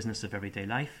pause in the business of everyday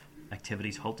life,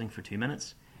 activities halting for 2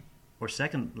 minutes, or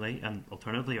secondly, and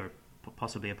alternatively, or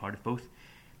possibly a part of both,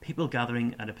 people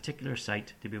gathering at a particular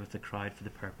site to be with the crowd for the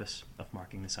purpose of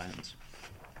marking the silence.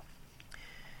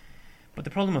 But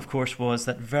the problem, of course, was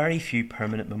that very few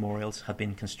permanent memorials had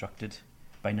been constructed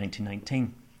by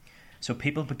 1919, so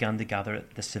people began to gather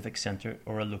at the civic centre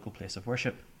or a local place of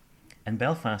worship. In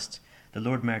Belfast, the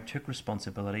Lord Mayor took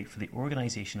responsibility for the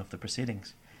organisation of the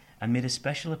proceedings and made a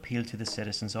special appeal to the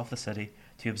citizens of the city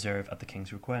to observe at the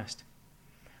King's request.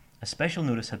 A special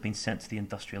notice had been sent to the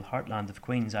industrial heartland of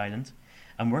Queen's Island,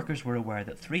 and workers were aware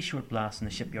that 3 short blasts in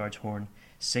the shipyard's horn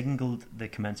signalled the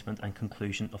commencement and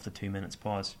conclusion of the 2 minutes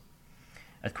pause.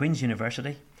 At Queen's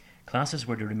University, classes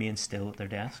were to remain still at their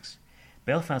desks,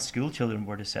 Belfast school children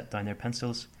were to set down their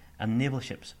pencils, and naval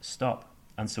ships stop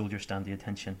and soldiers stand to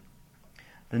attention.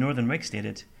 The Northern Whig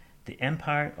stated, "The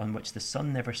empire on which the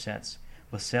sun never sets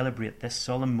will celebrate this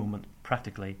solemn moment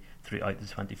practically throughout the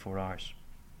 24 hours."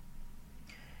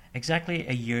 Exactly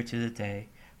a year to the day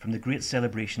from the great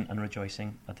celebration and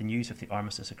rejoicing at the news of the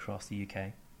armistice across the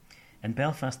UK, in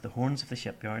Belfast the horns of the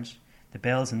shipyards, the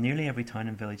bells in nearly every town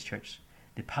and village church,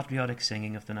 the patriotic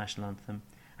singing of the national anthem,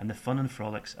 and the fun and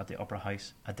frolics at the Opera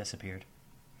House had disappeared.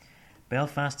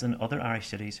 Belfast and other Irish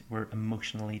cities were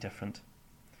emotionally different.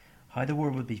 How the war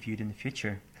would be viewed in the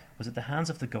future was at the hands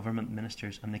of the government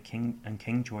ministers and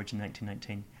King George in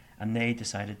 1919, and they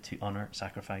decided to honour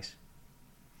sacrifice.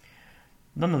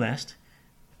 Nonetheless,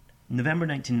 November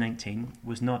 1919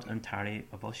 was not entirely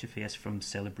a volte-face from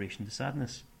celebration to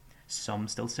sadness. Some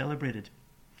still celebrated.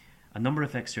 A number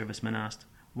of ex-servicemen asked,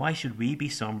 why should we be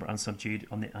sombre and subdued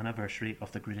on the anniversary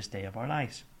of the greatest day of our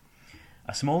lives?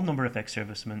 A small number of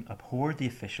ex-servicemen abhorred the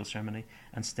official ceremony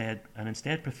and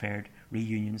instead preferred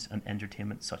reunions and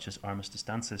entertainment such as armistice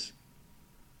dances.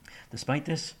 Despite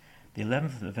this, the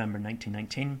 11th of November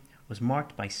 1919 was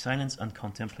marked by silence and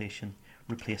contemplation,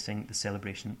 replacing the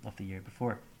celebration of the year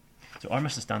before. So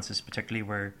armistice dances particularly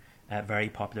were very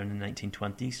popular in the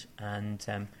 1920s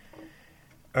and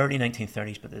early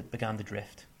 1930s, but it began to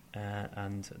drift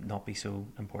and not be so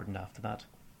important after that.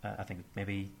 I think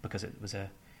maybe because it was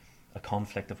a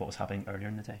conflict of what was happening earlier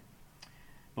in the day.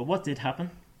 But what did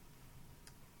happen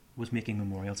was making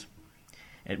memorials.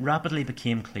 It rapidly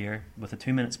became clear, with a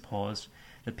 2 minutes pause,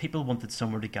 that people wanted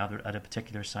somewhere to gather at a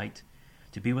particular site,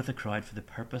 to be with the crowd for the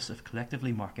purpose of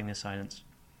collectively marking the silence.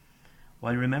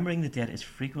 While remembering the dead is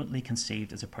frequently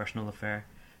conceived as a personal affair,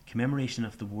 commemoration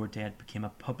of the war dead became a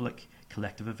public,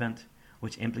 collective event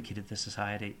which implicated the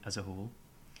society as a whole.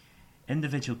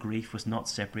 Individual grief was not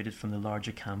separated from the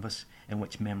larger canvas in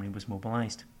which memory was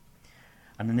mobilised,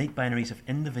 and the neat binaries of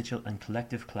individual and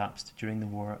collective collapsed during the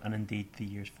war and indeed the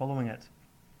years following it.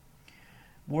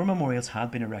 War memorials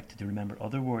had been erected to remember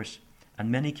other wars,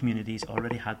 and many communities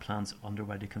already had plans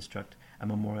underway to construct a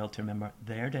memorial to remember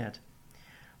their dead.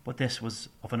 But this was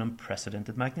of an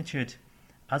unprecedented magnitude.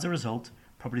 As a result,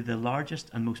 probably the largest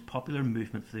and most popular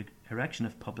movement for the erection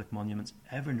of public monuments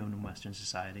ever known in Western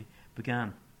society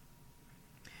began.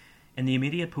 In the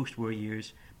immediate post-war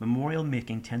years, memorial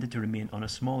making tended to remain on a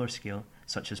smaller scale,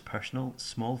 such as personal,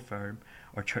 small firm,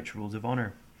 or church rolls of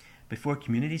honour, before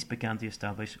communities began to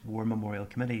establish war memorial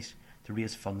committees to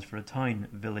raise funds for a town,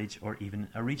 village, or even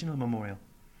a regional memorial.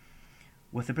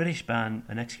 With the British ban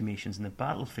on exhumations in the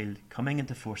battlefield coming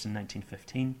into force in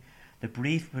 1915, the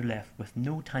bereaved were left with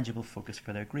no tangible focus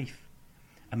for their grief.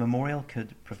 A memorial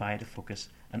could provide a focus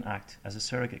and act as a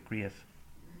surrogate grave.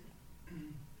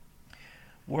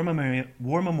 War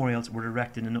memorials were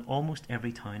erected in almost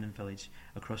every town and village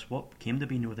across what came to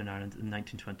be Northern Ireland in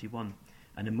 1921,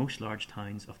 and in most large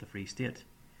towns of the Free State.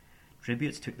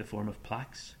 Tributes took the form of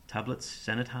plaques, tablets,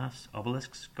 cenotaphs,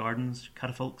 obelisks, gardens,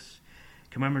 catafalques,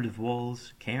 commemorative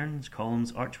walls, cairns,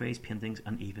 columns, archways, paintings,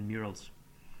 and even murals.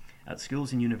 At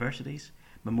schools and universities,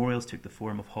 memorials took the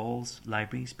form of halls,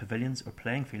 libraries, pavilions, or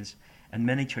playing fields, and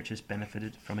many churches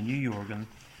benefited from a new organ,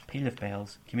 peal of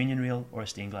bells, communion reel, or a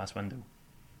stained glass window.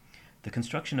 The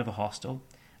construction of a hostel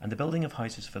and the building of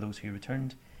houses for those who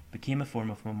returned became a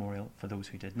form of memorial for those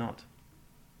who did not.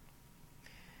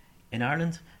 In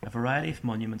Ireland, a variety of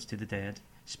monuments to the dead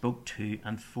spoke to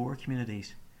and for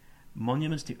communities.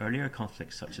 Monuments to earlier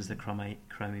conflicts such as the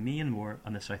Crimean War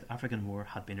and the South African War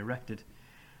had been erected,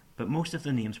 but most of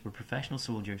the names were professional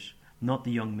soldiers, not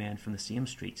the young men from the same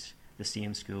streets, the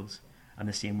same schools, and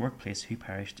the same workplace who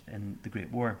perished in the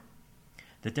Great War.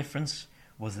 The difference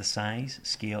was the size,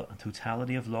 scale, and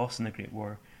totality of loss in the Great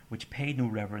War, which paid no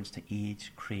reverence to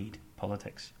age, creed,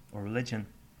 politics, or religion.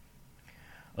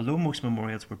 Although most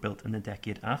memorials were built in the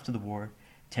decade after the war,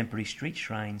 temporary street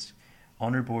shrines,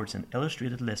 honour boards, and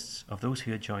illustrated lists of those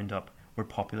who had joined up were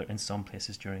popular in some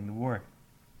places during the war.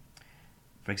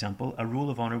 For example, a roll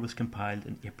of honour was compiled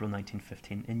in April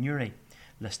 1915 in Newry,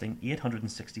 listing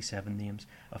 867 names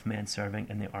of men serving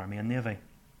in the Army and Navy.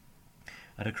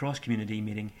 At a cross-community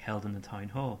meeting held in the Town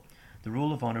Hall, the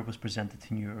roll of honour was presented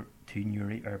to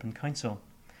Newry Urban Council.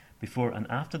 Before and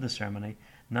after the ceremony,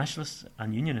 Nationalists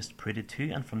and Unionists paraded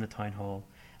to and from the Town Hall,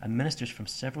 and ministers from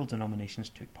several denominations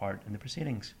took part in the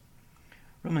proceedings.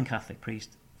 Roman Catholic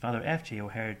priest Father F. J.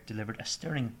 O'Hare delivered a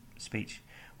stirring speech,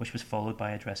 which was followed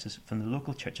by addresses from the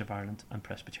local Church of Ireland and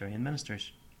Presbyterian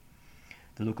ministers.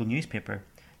 The local newspaper,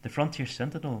 the Frontier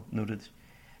Sentinel, noted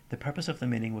the purpose of the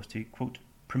meeting was to, quote,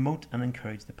 promote and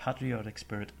encourage the patriotic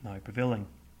spirit now prevailing.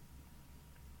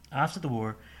 After the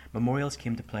war, memorials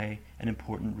came to play an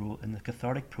important role in the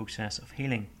cathartic process of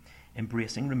healing,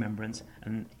 embracing remembrance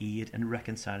and aid in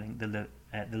reconciling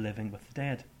the living with the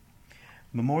dead.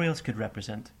 Memorials could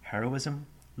represent heroism,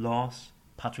 loss,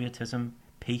 patriotism,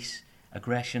 peace,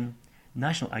 aggression,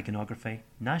 national iconography,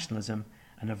 nationalism,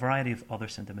 and a variety of other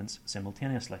sentiments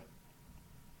simultaneously.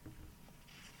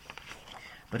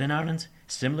 But in Ireland,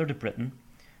 similar to Britain,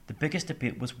 the biggest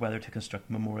debate was whether to construct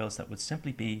memorials that would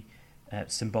simply be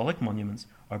symbolic monuments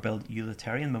or build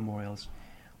utilitarian memorials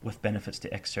with benefits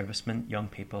to ex-servicemen, young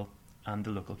people, and the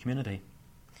local community.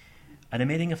 At a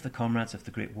meeting of the Comrades of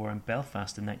the Great War in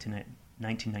Belfast in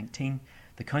 1919,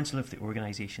 the council of the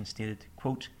organisation stated,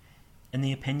 quote, in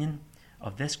the opinion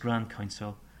of this Grand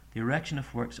Council, the erection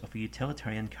of works of a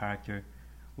utilitarian character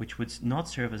which would not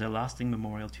serve as a lasting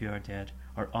memorial to our dead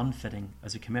are unfitting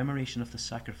as a commemoration of the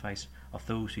sacrifice of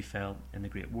those who fell in the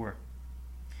Great War.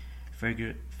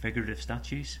 Figurative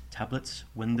statues, tablets,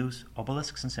 windows,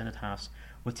 obelisks and cenotaphs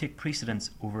would take precedence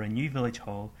over a new village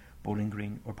hall, bowling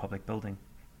green or public building.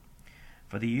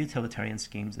 For the utilitarian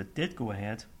schemes that did go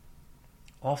ahead,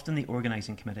 often the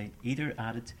organising committee either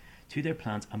added to their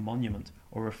plans a monument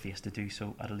or were faced to do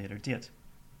so at a later date.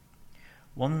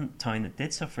 One town that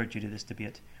did suffer due to this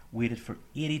debate waited for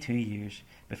 82 years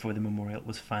before the memorial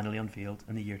was finally unveiled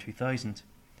in the year 2000,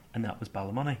 and that was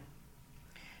Ballymoney.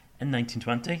 In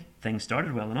 1920, things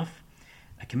started well enough.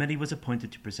 A committee was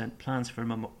appointed to present plans for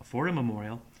a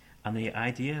memorial, and the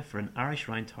idea for an Irish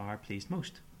round tower pleased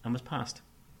most, and was passed.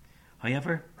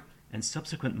 However, in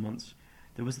subsequent months,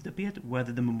 there was a debate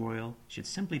whether the memorial should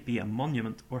simply be a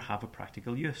monument or have a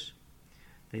practical use.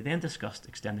 They then discussed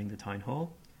extending the town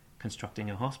hall, constructing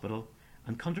a hospital,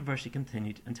 and controversy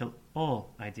continued until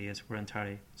all ideas were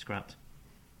entirely scrapped.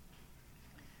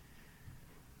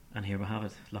 And here we have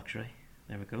it, luxury.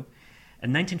 There we go.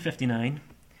 In 1959,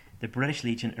 the British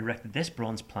Legion erected this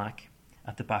bronze plaque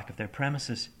at the back of their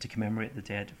premises to commemorate the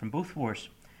dead from both wars,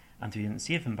 and to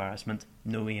save embarrassment,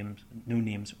 no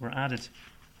names were added.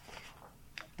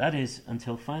 That is,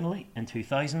 until finally, in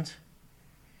 2000,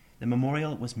 the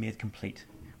memorial was made complete,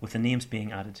 with the names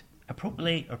being added.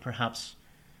 Appropriately, or perhaps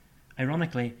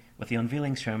ironically, with the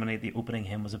unveiling ceremony, the opening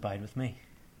hymn was Abide With Me.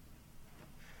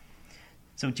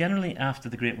 So generally, after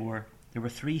the Great War, there were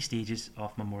 3 stages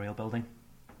of memorial building.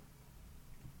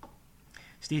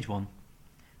 Stage 1.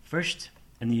 First,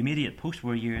 in the immediate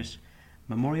post-war years,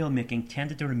 memorial making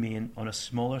tended to remain on a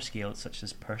smaller scale, such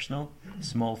as personal,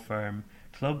 small firm,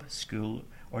 club, school,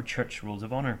 or church rolls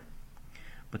of honour.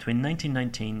 Between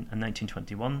 1919 and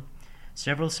 1921,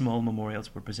 several small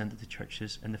memorials were presented to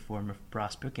churches in the form of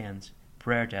brass bookends,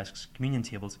 prayer desks, communion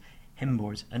tables, hymn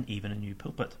boards, and even a new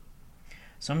pulpit.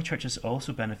 Some churches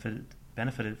also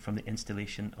benefited from the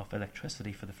installation of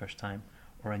electricity for the first time,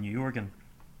 or a new organ.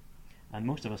 And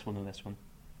most of us will know this one.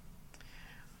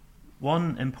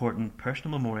 One important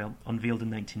personal memorial unveiled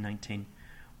in 1919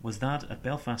 was that at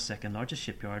Belfast's second largest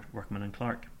shipyard, Workman and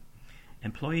Clark.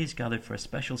 Employees gathered for a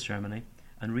special ceremony,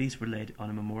 and wreaths were laid on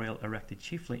a memorial erected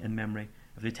chiefly in memory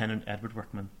of Lieutenant Edward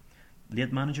Workman,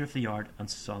 late manager of the yard and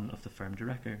son of the firm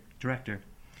director.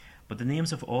 But the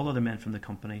names of all other men from the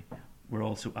company were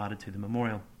also added to the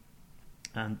memorial.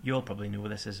 And you all probably know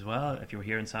this as well if you were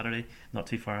here on Saturday, not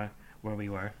too far where we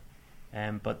were.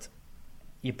 But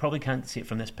you probably can't see it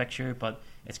from this picture, but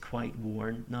it's quite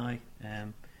worn now.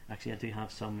 Actually, I do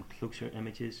have some closer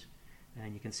images,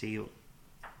 and you can see, you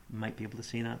might be able to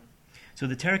see that. So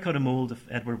the terracotta mould of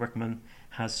Edward Workman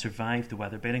has survived the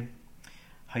weather beating.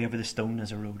 However, the stone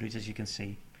has eroded, as you can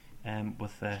see,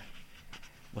 with the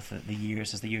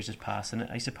years, as the years has passed. And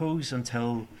I suppose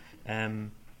until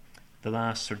the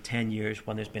last sort of 10 years,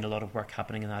 when there's been a lot of work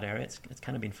happening in that area, it's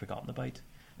kind of been forgotten about.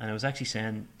 And I was actually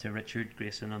saying to Richard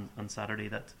Grayson on Saturday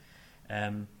that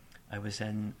I was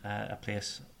in a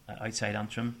place outside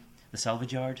Antrim, the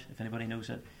Salvage Yard, if anybody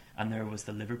knows it, and there was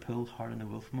the Liverpool Heart and the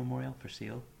Wolf Memorial for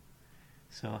sale.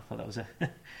 So I thought that was I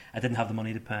didn't have the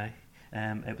money to pay.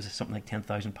 It was something like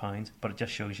 £10,000, but it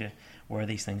just shows you where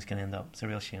these things can end up. It's a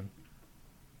real shame.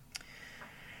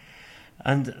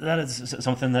 And that is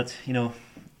something that,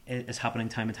 is happening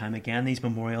time and time again. These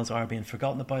memorials are being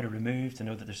forgotten about or removed. I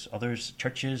know that there's others,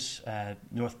 churches,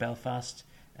 North Belfast,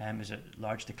 there's a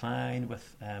large decline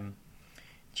with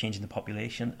changing the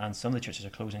population, and some of the churches are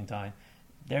closing down.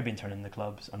 They're being turned into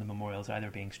clubs, and the memorials are either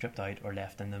being stripped out or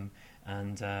left in them,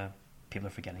 and people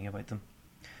are forgetting about them.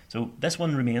 So this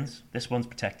one remains, this one's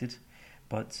protected,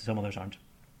 but some others aren't.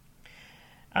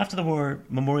 After the war,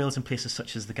 memorials in places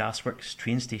such as the gasworks,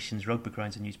 train stations, rugby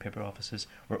grounds and newspaper offices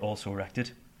were also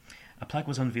erected. A plaque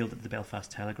was unveiled at the Belfast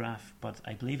Telegraph, but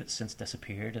I believe it's since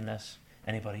disappeared unless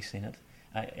anybody's seen it.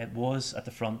 It was at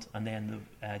the front, and then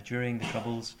during the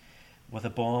Troubles, with a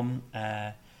bomb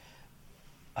at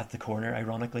the corner,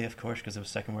 ironically, of course, because there was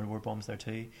Second World War bombs there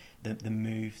too, they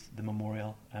moved the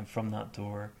memorial from that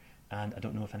door, and I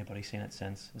don't know if anybody's seen it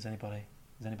since. Has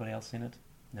anybody else seen it?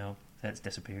 No, it's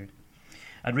disappeared.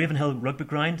 At Ravenhill Rugby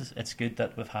Ground, it's good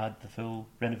that we've had the full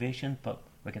renovation, but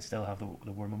we can still have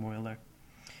the war memorial there.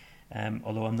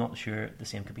 Although I'm not sure the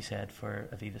same could be said for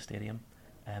Aviva Stadium.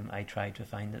 I tried to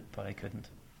find it, but I couldn't.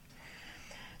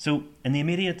 So, in the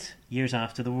immediate years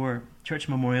after the war, church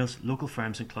memorials, local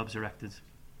firms and clubs erected.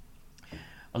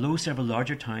 Although several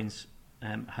larger towns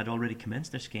had already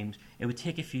commenced their schemes, it would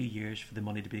take a few years for the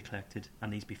money to be collected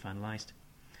and these be finalised.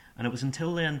 And it was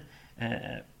until then,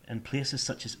 in places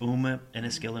such as Omagh,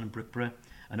 Enniskillen and Brookborough,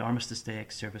 and Armistice Day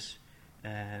ex-service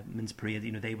men's parade,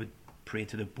 they would pray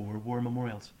to the Boer War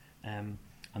memorials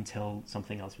until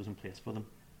something else was in place for them.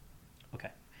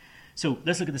 Okay, so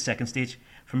let's look at the second stage.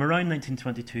 From around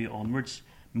 1922 onwards,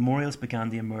 memorials began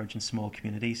to emerge in small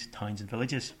communities, towns and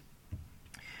villages.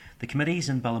 The committees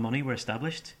in Ballymoney were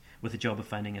established with the job of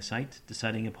finding a site,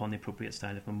 deciding upon the appropriate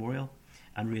style of memorial,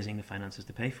 and raising the finances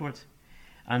to pay for it.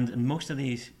 And in most of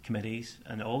these committees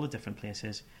and all the different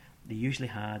places, they usually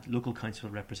had local council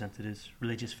representatives,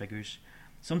 religious figures,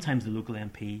 sometimes the local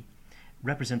MP,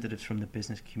 representatives from the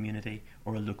business community,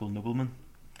 or a local nobleman.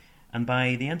 And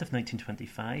by the end of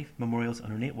 1925, memorials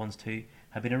and ornate ones too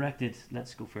have been erected.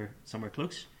 Let's go for somewhere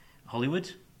close,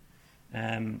 Hollywood.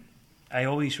 I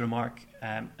always remark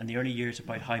in the early years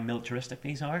about how militaristic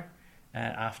these are.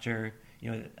 After,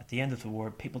 at the end of the war,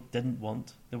 people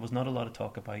there was not a lot of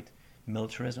talk about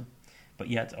militarism, but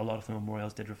yet a lot of the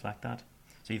memorials did reflect that.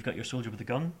 So you've got your soldier with a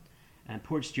gun, and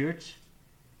Port Stewart,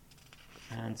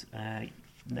 and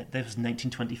that was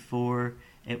 1924.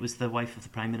 It was the wife of the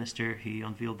Prime Minister who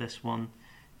unveiled this one.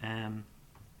 So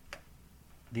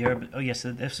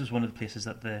this was one of the places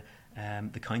that the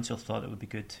council thought it would be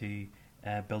good to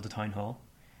build a town hall,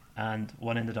 and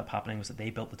what ended up happening was that they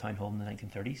built the town hall in the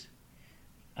 1930s,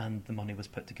 and the money was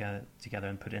put together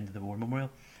and put into the war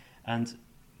memorial. And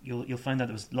you'll find that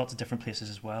there was lots of different places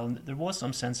as well, and there was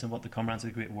some sense in what the comrades of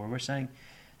the Great War were saying.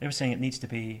 They were saying it needs to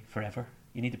be forever.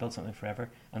 You need to build something forever.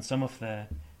 And some of the,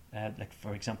 like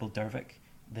for example, Dervick,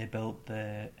 they built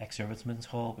the ex-servicemen's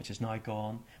hall, which is now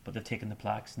gone, but they've taken the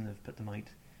plaques and they've put them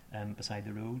out beside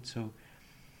the road. So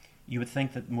you would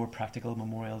think that more practical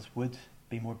memorials would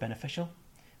be more beneficial,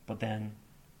 but then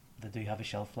they do have a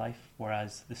shelf life,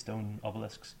 whereas the stone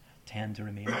obelisks tend to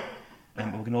remain.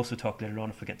 We can also talk later on,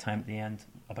 if we get time at the end,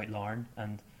 about Larne,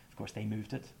 and of course they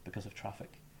moved it because of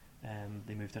traffic.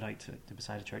 They moved it out to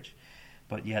beside a church,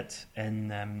 but yet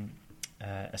in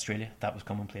Australia that was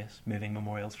commonplace, moving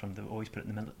memorials from always put it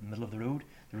in the middle of the road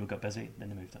got busy, then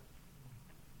they moved it.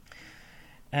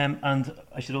 And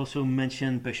I should also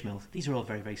mention Bushmill. These are all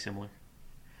very, very similar,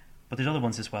 but there's other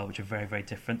ones as well which are very, very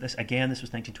different. This was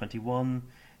 1921.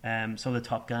 Some of the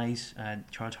top guys,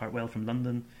 Charles Hartwell from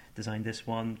London designed this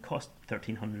one, cost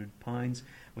 £1,300,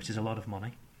 which is a lot of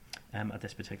money at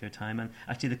this particular time. And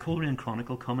actually the Coleraine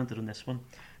Chronicle commented on this one: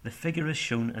 the figure is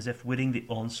shown as if witting the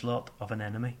onslaught of an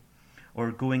enemy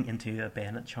or going into a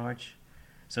bayonet charge.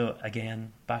 So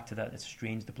again, back to that, it's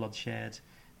strange, the bloodshed,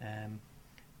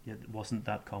 it wasn't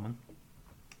that common.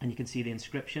 And you can see the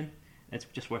inscription. It's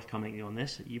just worth commenting on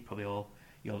this. You'll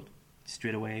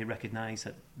straight away recognise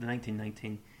that the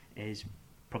 1919 is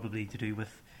probably to do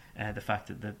with the fact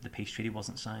that the peace treaty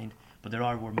wasn't signed, but there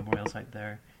are war memorials out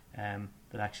there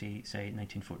that actually say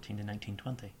 1914 to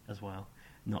 1920 as well.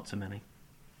 Not so many.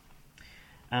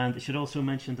 And I should also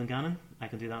mention Dungannon. I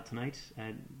can do that tonight.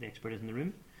 The expert is in the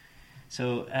room.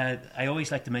 So I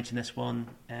always like to mention this one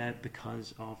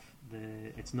because of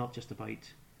it's not just about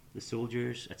the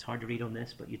soldiers. It's hard to read on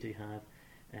this, but you do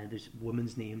have there's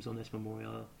women's names on this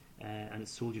memorial, and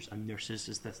it's soldiers and nurses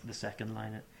is the second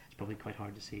line. It's probably quite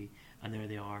hard to see, and there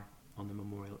they are on the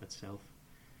memorial itself.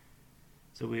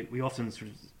 So we often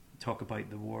sort of talk about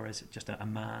the war as just a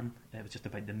man. It was just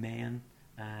about the men,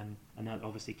 and that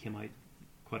obviously came out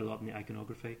quite a lot in the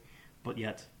iconography, but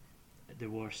yet there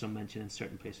was some mention in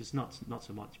certain places, not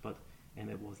so much, but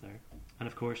it was there. And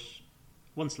of course,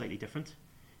 one slightly different,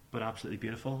 but absolutely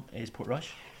beautiful, is Portrush.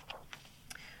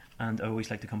 And I always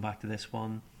like to come back to this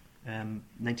one.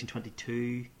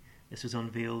 1922, this was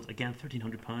unveiled, again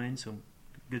 £1,300, so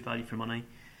good value for money.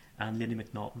 And Lady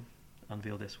McNaughton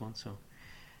unveiled this one. So,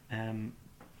 and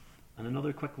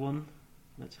another quick one,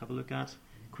 let's have a look at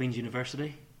Queen's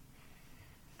University,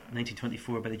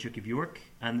 1924 by the Duke of York.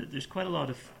 And there's quite a lot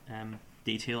of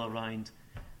detail around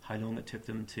how long it took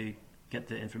them to get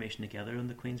the information together on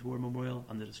the Queen's War Memorial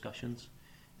and the discussions.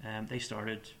 They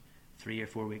started 3 or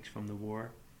 4 weeks from the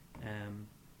war.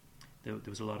 There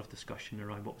was a lot of discussion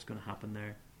around what was going to happen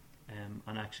there,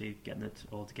 and actually getting it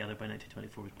all together by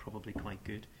 1924 was probably quite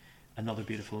good. Another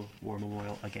beautiful war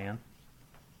memorial again.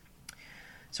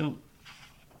 So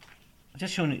I've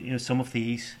just shown some of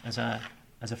these as a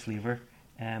flavour,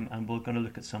 and we're going to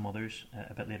look at some others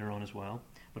a bit later on as well.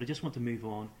 But I just want to move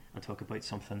on and talk about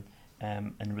something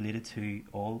and related to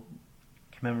all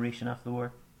commemoration after the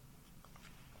war,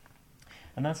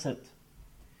 and that's it.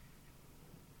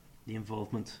 The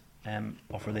involvement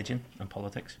of religion and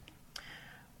politics.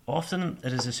 Often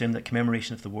it is assumed that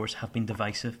commemoration of the wars have been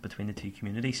divisive between the two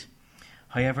communities.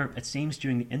 However, it seems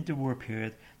during the interwar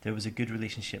period there was a good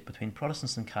relationship between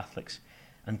Protestants and Catholics,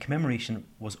 and commemoration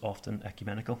was often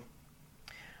ecumenical.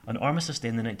 On Armistice Day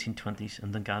in the 1920s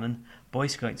in Dungannon, Boy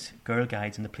Scouts, Girl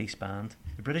Guides and the police band,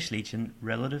 the British Legion,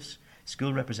 relatives,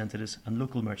 school representatives and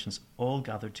local merchants all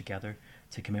gathered together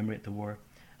to commemorate the war,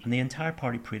 and the entire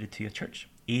party paraded to a church,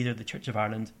 either the Church of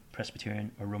Ireland,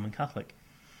 Presbyterian or Roman Catholic.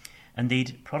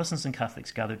 Indeed, Protestants and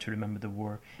Catholics gathered to remember the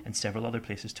war in several other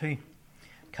places too.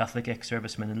 Catholic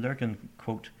ex-servicemen in Lurgan,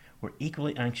 quote, were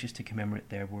equally anxious to commemorate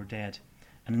their war dead,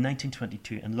 and in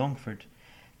 1922 in Longford,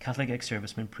 Catholic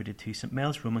ex-servicemen paraded to St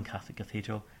Mel's Roman Catholic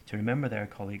Cathedral to remember their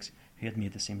colleagues who had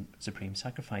made the same supreme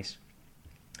sacrifice.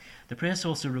 The press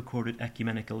also recorded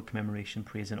ecumenical commemoration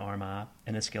parades in Armagh,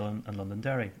 Enniskillen and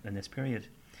Londonderry in this period.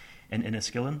 In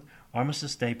Enniskillen,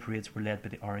 Armistice Day parades were led by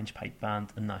the Orange Pipe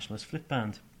Band and Nationalist Flute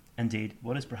Band. Indeed,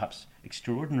 what is perhaps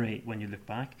extraordinary when you look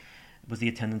back was the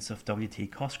attendance of W.T.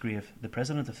 Cosgrave, the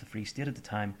President of the Free State at the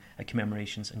time, at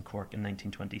commemorations in Cork in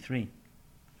 1923.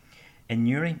 In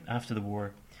Newry, after the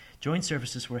war, joint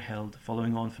services were held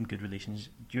following on from good relations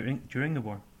during the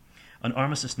war. On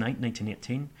Armistice Night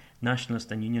 1918,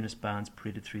 Nationalist and Unionist bands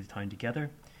paraded through the town together,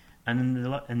 and in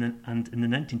the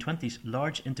 1920s,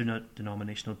 large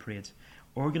interdenominational parades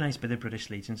organised by the British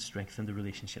Legion strengthened the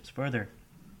relationships further.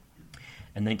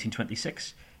 In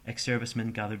 1926,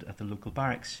 ex-servicemen gathered at the local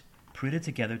barracks, paraded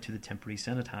together to the temporary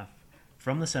cenotaph,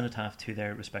 from the cenotaph to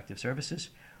their respective services,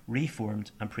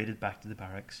 reformed and paraded back to the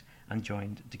barracks and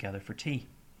joined together for tea.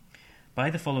 By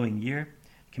the following year,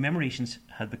 commemorations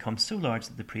had become so large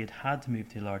that the parade had to move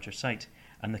to a larger site,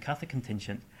 and the Catholic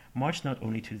contingent marched not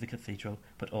only to the cathedral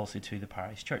but also to the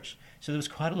parish church. So there was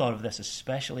quite a lot of this,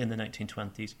 especially in the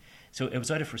 1920s. So it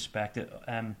was out of respect.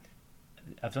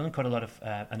 I've done quite a lot of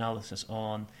analysis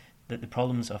on the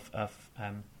problems of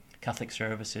Catholic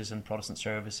services and Protestant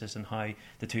services, and how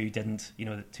the two didn't,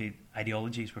 the two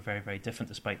ideologies were very, very different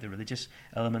despite the religious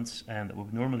elements that we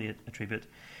would normally attribute.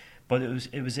 But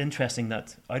it was interesting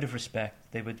that out of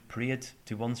respect they would parade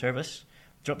to one service,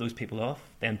 drop those people off,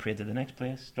 then parade to the next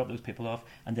place, drop those people off,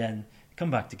 and then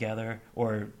come back together,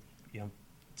 or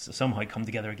somehow come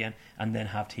together again, and then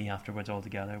have tea afterwards all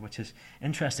together, which is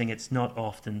interesting. It's not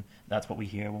often that's what we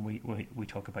hear when we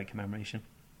talk about commemoration.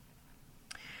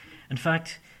 In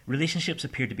fact, relationships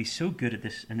appeared to be so good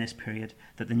in this period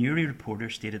that the Newry Reporter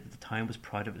stated that the town was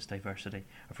proud of its diversity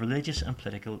of religious and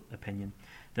political opinion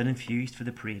that infused for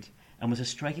the parade, and was a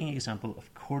striking example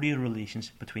of cordial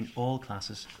relations between all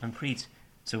classes and creeds.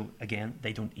 So again,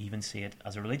 they don't even see it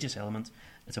as a religious element,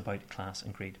 it's about class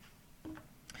and creed.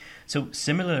 So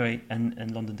similarly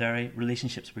in Londonderry,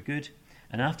 relationships were good,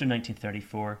 and after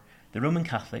 1934, the Roman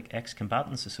Catholic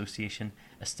Ex-Combatants Association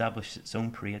established its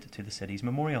own parade to the city's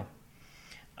memorial,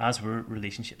 as were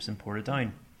relationships in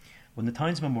Portadown. When the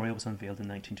town's memorial was unveiled in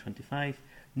 1925,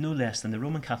 no less than the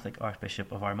Roman Catholic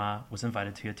Archbishop of Armagh was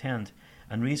invited to attend,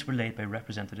 and wreaths were laid by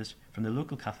representatives from the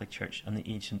local Catholic Church and the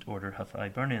Ancient Order of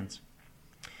Hibernians.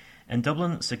 In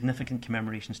Dublin, significant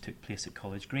commemorations took place at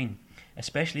College Green,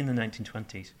 especially in the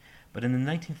 1920s, but in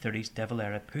the 1930s, De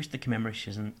Valera pushed the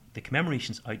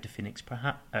commemorations out to Phoenix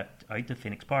Park.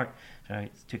 Sorry,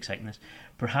 it's too exciting this.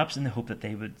 Perhaps in the hope that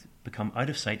they would become out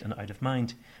of sight and out of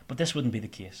mind, but this wouldn't be the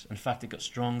case. In fact, it got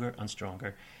stronger and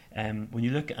stronger. When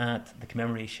you look at the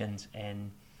commemorations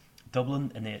in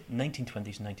Dublin in the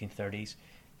 1920s and 1930s,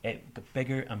 it got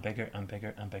bigger and bigger and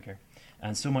bigger and bigger.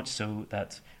 And so much so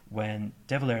that when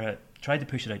De Valera tried to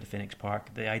push it out to Phoenix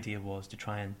Park, the idea was to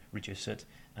try and reduce it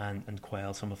and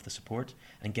quell some of the support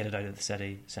and get it out of the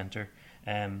city centre,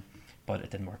 but it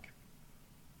didn't work.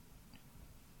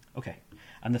 Okay,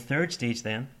 and the third stage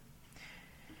then,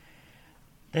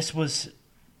 this was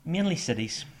mainly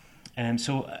cities.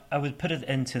 So I would put it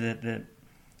into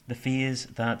the phase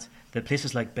that the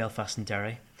places like Belfast and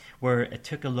Derry, where it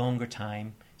took a longer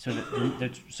time. So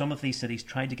that some of these cities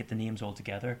tried to get the names all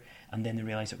together, and then they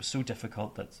realised it was so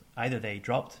difficult that either they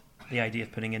dropped the idea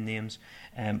of putting in names,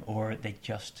 or they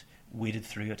just waded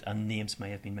through it, and names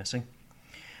may have been missing.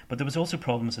 But there was also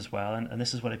problems as well, and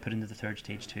this is what I put into the third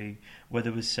stage too, where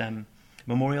there was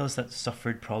memorials that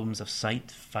suffered problems of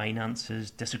site, finances,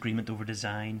 disagreement over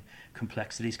design,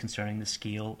 complexities concerning the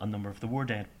scale and number of the war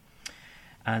dead,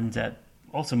 and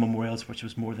also memorials which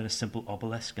was more than a simple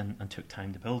obelisk and took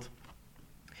time to build.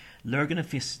 Lurgan had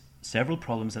faced several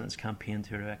problems in its campaign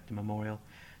to erect a memorial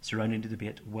surrounding the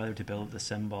debate whether to build the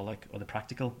symbolic or the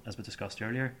practical, as we discussed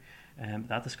earlier,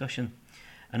 that discussion.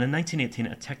 And in 1918,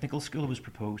 a technical school was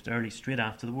proposed straight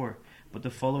after the war, but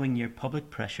the following year public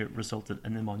pressure resulted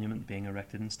in the monument being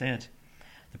erected instead.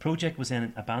 The project was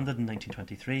then abandoned in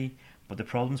 1923, but the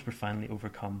problems were finally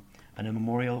overcome, and a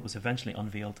memorial was eventually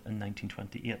unveiled in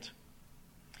 1928.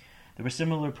 There were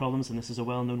similar problems, and this is a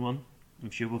well-known one. I'm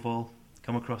sure we've all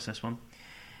come across this one.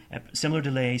 Similar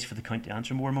delays for the County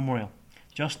Antrim War Memorial.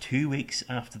 Just 2 weeks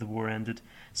after the war ended,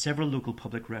 several local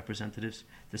public representatives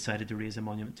decided to raise a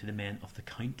monument to the men of the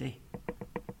county.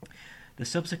 The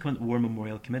subsequent War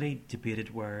Memorial Committee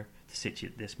debated where to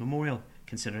situate this memorial,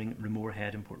 considering Ramore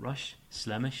Head in Portrush,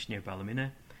 Slemish near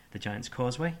Ballymena, the Giant's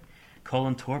Causeway,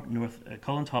 Collintop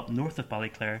north of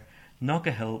Ballyclare,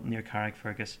 Knockahill near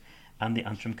Carrickfergus, and the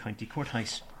Antrim County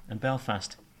Courthouse in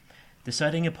Belfast.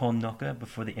 Deciding upon Knocka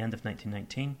before the end of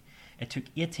 1919, it took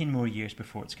 18 more years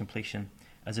before its completion,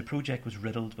 as the project was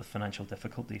riddled with financial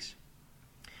difficulties.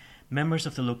 Members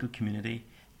of the local community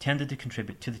tended to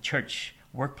contribute to the church,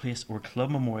 workplace or club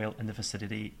memorial in the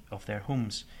vicinity of their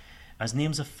homes, as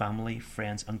names of family,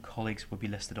 friends and colleagues would be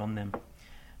listed on them,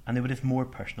 and they would have more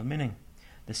personal meaning.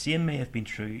 The same may have been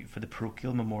true for the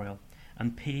parochial memorial,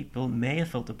 and people may have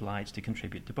felt obliged to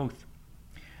contribute to both.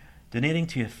 Donating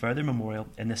to a further memorial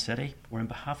in the city or on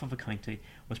behalf of a county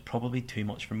was probably too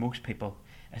much for most people,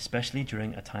 especially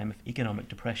during a time of economic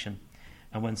depression,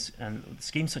 and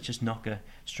schemes such as Knocka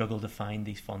struggled to find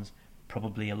these funds,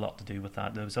 probably a lot to do with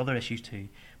that. There was other issues too,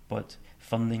 but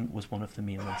funding was one of the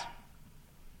main ones.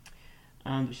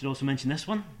 And we should also mention this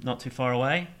one, not too far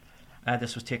away.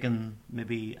 This was taken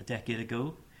maybe a decade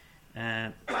ago.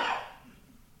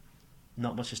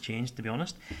 Not much has changed, to be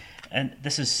honest. And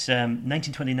this is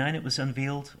 1929. It was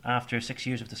unveiled after 6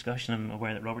 years of discussion. I'm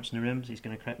aware that Robert's in the room, so he's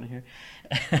going to correct me here.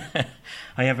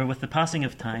 However, with the passing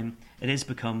of time, it has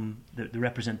become the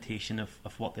representation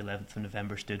of what the 11th of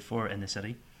November stood for in the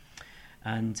city.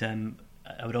 And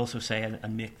I would also say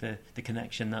and make the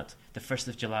connection that the 1st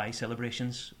of July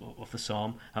celebrations of the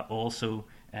Somme are also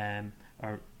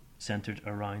are centred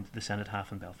around the Senate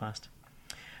Half in Belfast.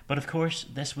 But of course,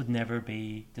 this would never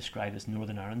be described as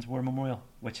Northern Ireland's War Memorial,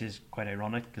 which is quite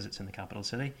ironic because it's in the capital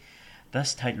city.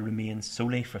 This title remains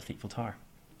solely for Thiepval Tower.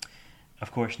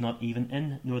 Of course, not even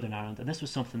in Northern Ireland, and this was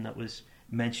something that was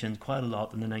mentioned quite a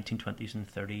lot in the 1920s and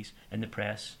 30s in the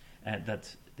press,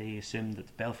 that they assumed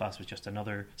that Belfast was just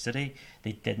another city.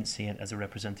 They didn't see it as a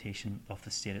representation of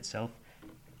the state itself.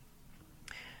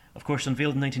 Of course,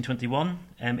 unveiled in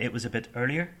 1921, it was a bit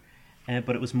earlier,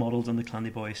 but it was modelled on the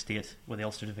Clandeboy estate where the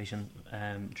Ulster Division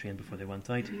trained before they went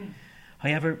out.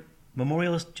 However,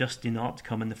 memorials just do not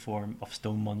come in the form of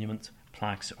stone monument,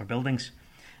 plaques or buildings.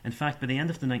 In fact, by the end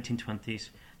of the 1920s,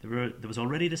 there was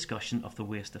already discussion of the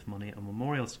waste of money on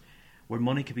memorials, where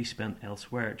money could be spent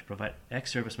elsewhere to provide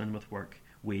ex-servicemen with work,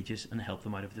 wages and help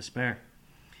them out of despair.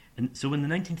 And so in the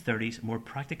 1930s, more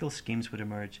practical schemes would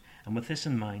emerge, and with this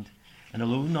in mind, and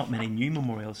although not many new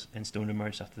memorials in stone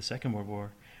emerged after the Second World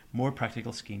War, more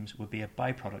practical schemes would be a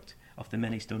byproduct of the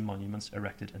many stone monuments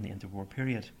erected in the interwar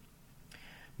period.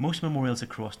 Most memorials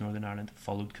across Northern Ireland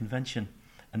followed convention,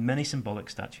 and many symbolic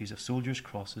statues of soldiers'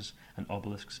 crosses and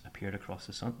obelisks appeared across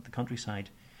the countryside,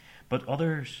 but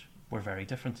others were very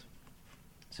different.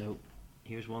 So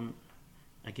here's one,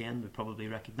 again, we probably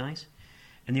recognise.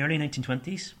 In the early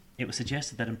 1920s, it was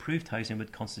suggested that improved housing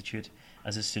would constitute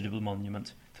as a suitable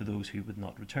monument to those who would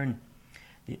not return.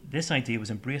 This idea was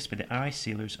embraced by the Irish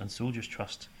Sailors and Soldiers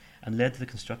Trust and led to the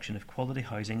construction of quality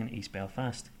housing in East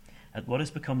Belfast, at what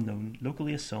has become known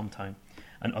locally as Sometown,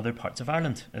 and other parts of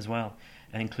Ireland as well,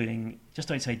 including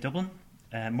just outside Dublin,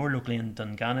 more locally in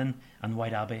Dungannon and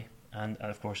White Abbey, and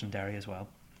of course in Derry as well.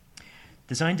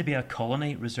 Designed to be a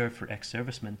colony reserved for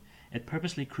ex-servicemen, it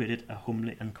purposely created a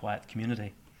homely and quiet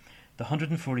community. The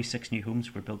 146 new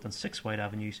homes were built on 6 wide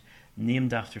avenues,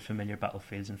 named after familiar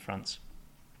battlefields in France.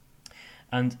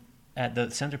 And the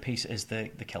centrepiece is the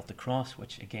Celtic Cross,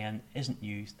 which again isn't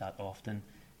used that often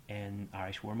in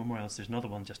Irish war memorials. There's another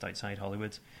one just outside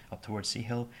Hollywood, up towards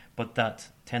Seahill, but that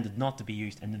tended not to be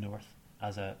used in the north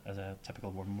as a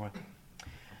typical war memorial.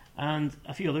 And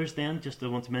a few others then, just I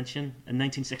want to mention. In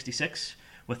 1966,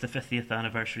 with the 50th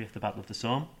anniversary of the Battle of the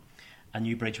Somme, a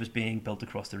new bridge was being built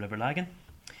across the River Lagan.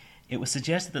 It was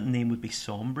suggested that the name would be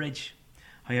Somme Bridge.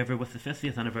 However, with the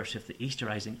 50th anniversary of the Easter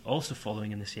Rising also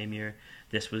following in the same year,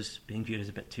 this was being viewed as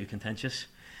a bit too contentious.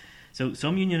 So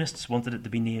some Unionists wanted it to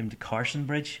be named Carson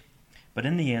Bridge, but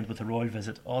in the end, with the royal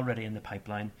visit already in the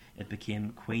pipeline, it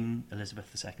became Queen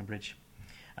Elizabeth II Bridge,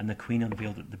 and the Queen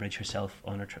unveiled the bridge herself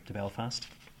on her trip to Belfast,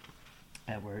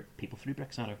 where people threw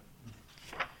bricks at her.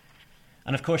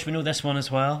 And of course we know this one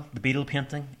as well, the Beadle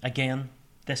painting. Again,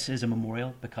 this is a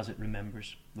memorial because it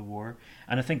remembers the war,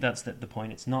 and I think that's the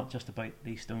point. It's not just about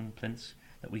these stone plinths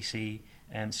that we see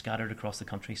scattered across the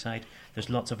countryside. There's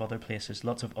lots of other places,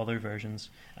 lots of other versions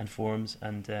and forms,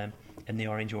 and in the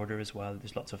Orange Order as well,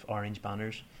 there's lots of orange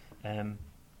banners.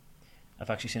 I've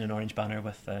actually seen an orange banner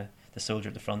with the soldier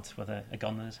at the front with a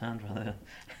gun in his hand.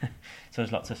 So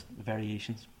there's lots of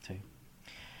variations too.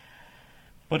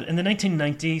 But in the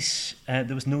 1990s,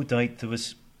 there was no doubt there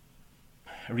was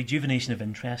a rejuvenation of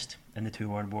interest in the two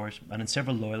world wars, and in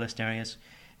several loyalist areas,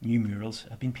 new murals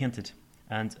have been painted.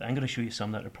 And I'm going to show you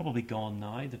some that are probably gone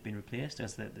now. They've been replaced,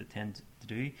 as they tend to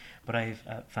do. But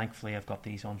thankfully I've got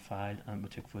these on file, and we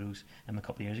took photos a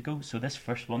couple of years ago. So this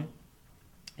first one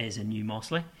is in New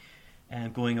Mossley,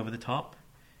 going over the top.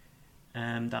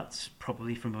 That's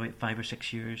probably from about 5 or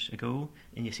 6 years ago,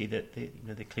 and you see that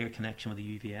the clear connection with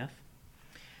the UVF.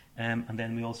 And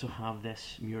then we also have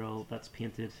this mural that's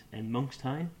painted in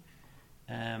Monkstown.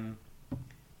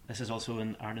 This is also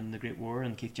in Ireland the Great War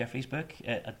in Keith Jeffrey's book.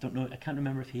 I can't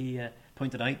remember if he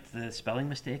pointed out the spelling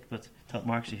mistake, but top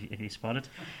marks if he spotted.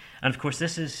 And of course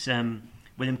this is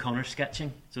William Connor's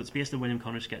sketching. So it's based on William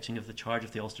Connor's sketching of the charge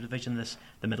of the Ulster Division,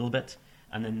 the middle bit,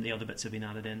 and then the other bits have been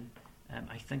added in.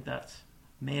 I think that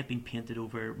may have been painted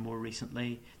over more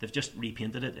recently. They've just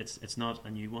repainted it. It's not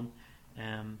a new one,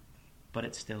 but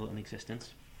it's still in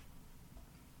existence.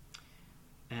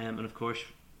 And of course,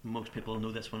 most people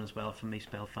know this one as well from East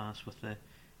Belfast with the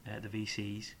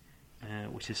VCs,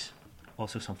 which is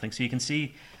also something. So you can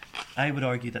see, I would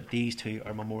argue that these two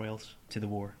are memorials to the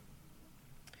war.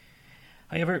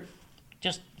 However,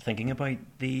 just thinking about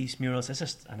these murals, is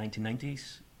this a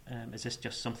 1990s? Is this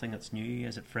just something that's new?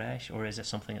 Is it fresh? Or is this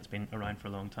something that's been around for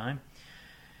a long time?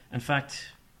 In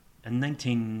fact, in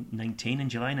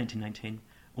July 1919,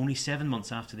 only 7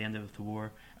 months after the end of the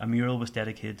war, a mural was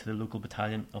dedicated to the local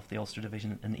battalion of the Ulster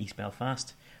Division in East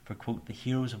Belfast for, quote, the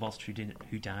heroes of Ulster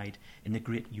who died in the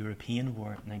Great European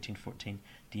War,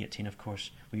 1914-18. Of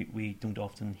course, we don't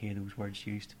often hear those words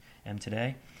used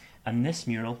today. And this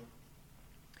mural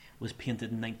was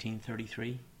painted in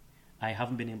 1933. I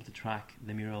haven't been able to track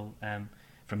the mural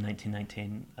from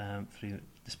 1919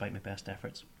 despite my best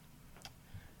efforts.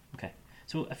 Okay,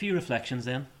 so a few reflections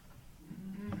then.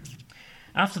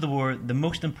 After the war, the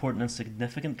most important and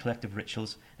significant collective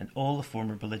rituals in all the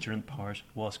former belligerent powers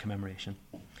was commemoration.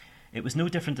 It was no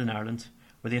different in Ireland,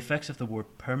 where the effects of the war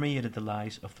permeated the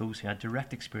lives of those who had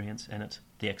direct experience in it,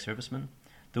 the ex-servicemen,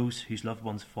 those whose loved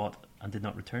ones fought and did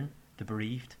not return, the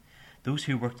bereaved, those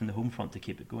who worked in the home front to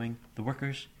keep it going, the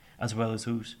workers, as well as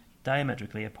those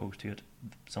diametrically opposed to it,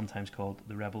 sometimes called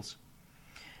the rebels.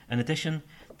 In addition,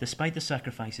 despite the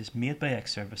sacrifices made by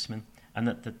ex-servicemen and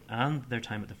their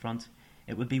time at the front,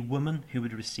 it would be women who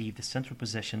would receive the central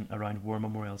position around war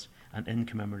memorials and in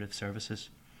commemorative services,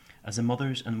 as the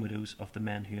mothers and widows of the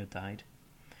men who had died.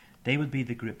 They would be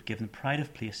the group given pride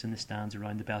of place in the stands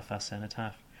around the Belfast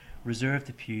Cenotaph, reserved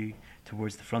the pew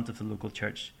towards the front of the local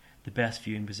church, the best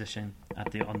viewing position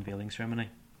at the unveiling ceremony,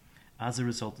 as a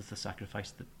result of the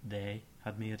sacrifice that they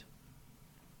had made.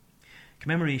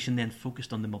 Commemoration then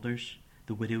focused on the mothers,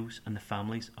 the widows and the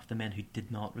families of the men who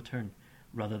did not return,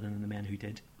 rather than the men who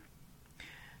did.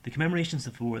 The commemorations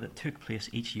of war that took place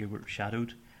each year were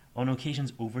shadowed, on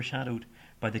occasions overshadowed,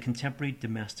 by the contemporary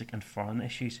domestic and foreign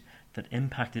issues that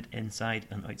impacted inside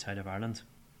and outside of Ireland.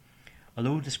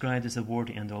 Although described as the war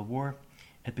to end all war,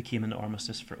 it became an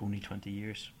armistice for only 20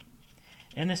 years.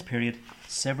 In this period,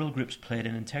 several groups played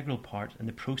an integral part in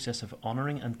the process of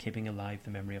honouring and keeping alive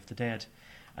the memory of the dead,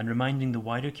 and reminding the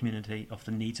wider community of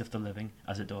the needs of the living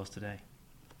as it does today.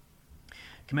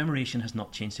 Commemoration has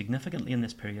not changed significantly in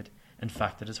this period. In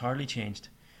fact, it has hardly changed.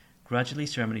 Gradually,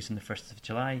 ceremonies on the 1st of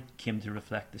July came to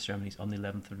reflect the ceremonies on the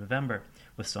 11th of November,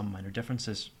 with some minor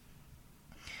differences.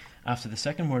 After the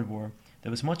Second World War,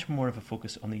 there was much more of a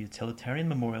focus on the utilitarian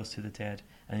memorials to the dead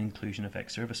and inclusion of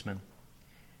ex-servicemen.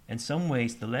 In some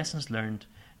ways, the lessons learned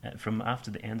from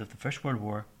after the end of the First World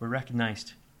War were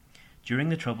recognised. During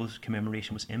the Troubles,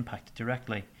 commemoration was impacted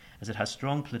directly, as it has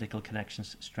strong political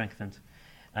connections strengthened,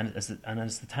 and as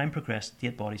the time progressed,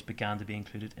 state bodies began to be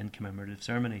included in commemorative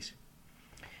ceremonies.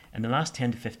 In the last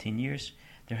 10 to 15 years,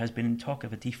 there has been talk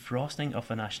of a defrosting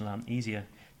of a national amnesia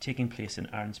taking place in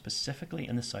Ireland, specifically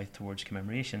in the south, towards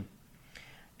commemoration.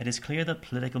 It is clear that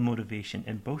political motivation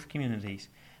in both communities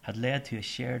had led to a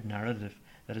shared narrative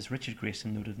that, as Richard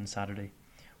Grayson noted on Saturday,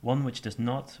 one which does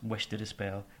not wish to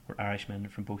dispel where Irishmen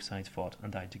from both sides fought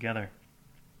and died together.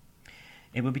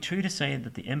 It would be true to say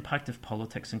that the impact of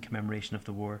politics in commemoration of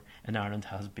the war in Ireland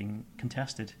has been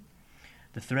contested.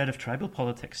 The thread of tribal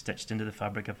politics stitched into the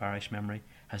fabric of Irish memory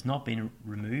has not been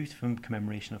removed from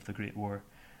commemoration of the Great War.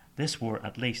 This war,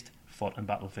 at least, fought in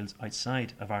battlefields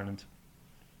outside of Ireland.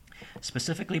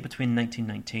 Specifically between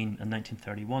 1919 and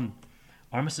 1931,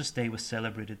 Armistice Day was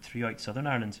celebrated throughout Southern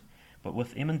Ireland, but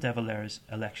with Eamon de Valera's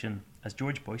election, as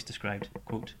George Boyce described,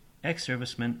 quote,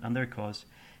 ex-servicemen and their cause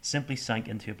simply sank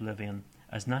into oblivion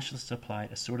as nationalists applied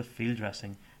a sort of field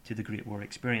dressing to the Great War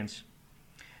experience.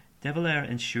 De Valera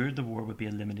ensured the war would be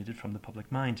eliminated from the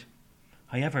public mind.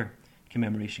 However,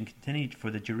 commemoration continued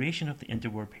for the duration of the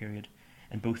interwar period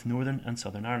in both Northern and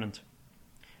Southern Ireland.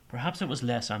 Perhaps it was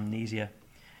less amnesia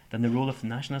than the role of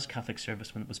nationalist Catholic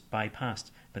servicemen was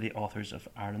bypassed by the authors of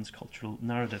Ireland's cultural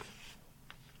narrative.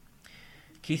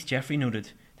 Keith Jeffrey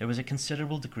noted there was a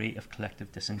considerable degree of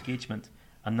collective disengagement,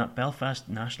 and that Belfast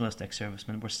nationalist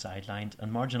ex-servicemen were sidelined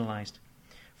and marginalised.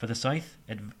 For the South,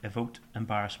 it evoked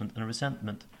embarrassment and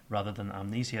resentment rather than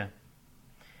amnesia.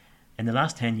 In the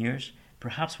last 10 years,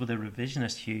 perhaps with a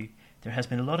revisionist hue, there has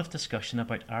been a lot of discussion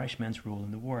about Irishmen's role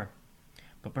in the war.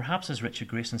 But perhaps, as Richard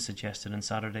Grayson suggested on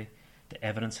Saturday, the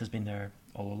evidence has been there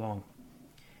all along.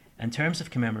 In terms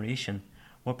of commemoration,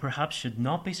 what perhaps should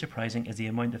not be surprising is the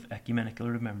amount of ecumenical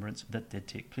remembrance that did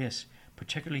take place,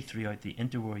 particularly throughout the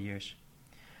interwar years.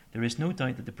 There is no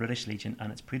doubt that the British Legion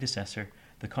and its predecessor,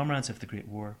 the Comrades of the Great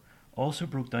War, also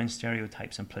broke down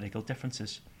stereotypes and political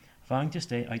differences, vowing to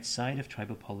stay outside of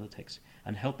tribal politics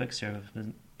and help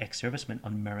ex-servicemen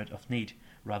on merit of need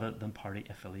rather than party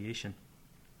affiliation.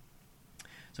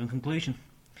 So in conclusion,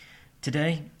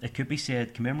 today it could be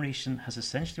said commemoration has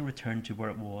essentially returned to where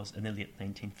it was in the late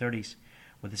 1930s,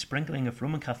 with a sprinkling of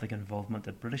Roman Catholic involvement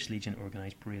at British Legion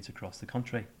organised parades across the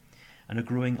country, and a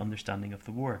growing understanding of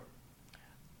the war.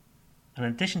 And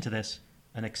in addition to this,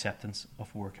 an acceptance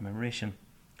of war commemoration.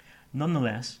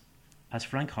 Nonetheless, as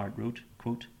Frank Hart wrote,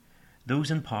 quote,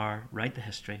 those in power write the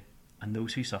history, and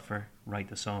those who suffer write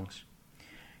the songs.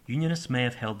 Unionists may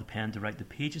have held the pen to write the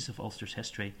pages of Ulster's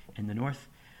history in the north,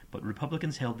 but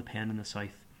Republicans held the pen in the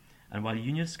south, and while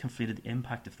Unionists conflated the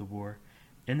impact of the war,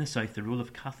 in the south the role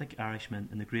of Catholic Irishmen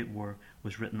in the Great War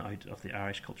was written out of the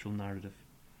Irish cultural narrative.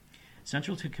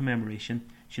 Central to commemoration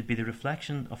should be the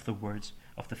reflection of the words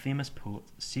of the famous poet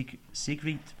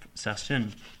Sigrid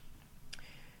Sassoon,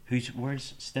 whose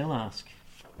words still ask,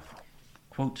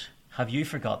 quote, "Have you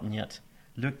forgotten yet?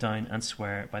 Look down and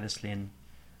swear by the slain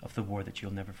of the war that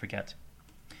you'll never forget."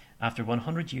 After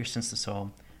 100 years since the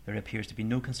psalm, there appears to be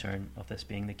no concern of this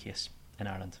being the case in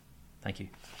Ireland. Thank you.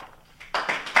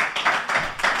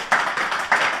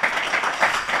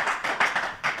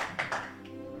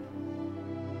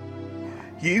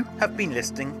 You have been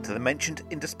listening to the Mentioned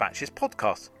in Dispatches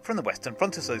podcast from the Western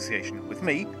Front Association with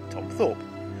me, Tom Thorpe.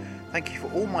 Thank you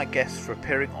for all my guests for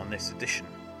appearing on this edition.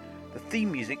 The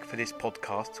theme music for this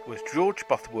podcast was George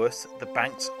Butterworth's The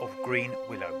Banks of Green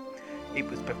Willow. It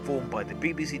was performed by the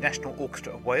BBC National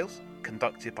Orchestra of Wales,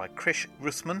 conducted by Krish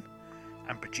Russman,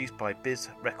 and produced by Biz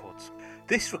Records.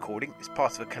 This recording is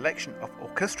part of a collection of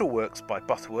orchestral works by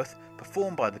Butterworth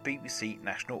performed by the BBC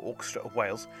National Orchestra of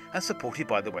Wales and supported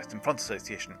by the Western Front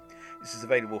Association. This is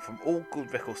available from all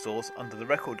good record stores under the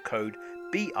record code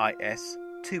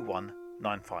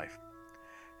BIS2195.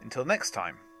 Until next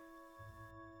time.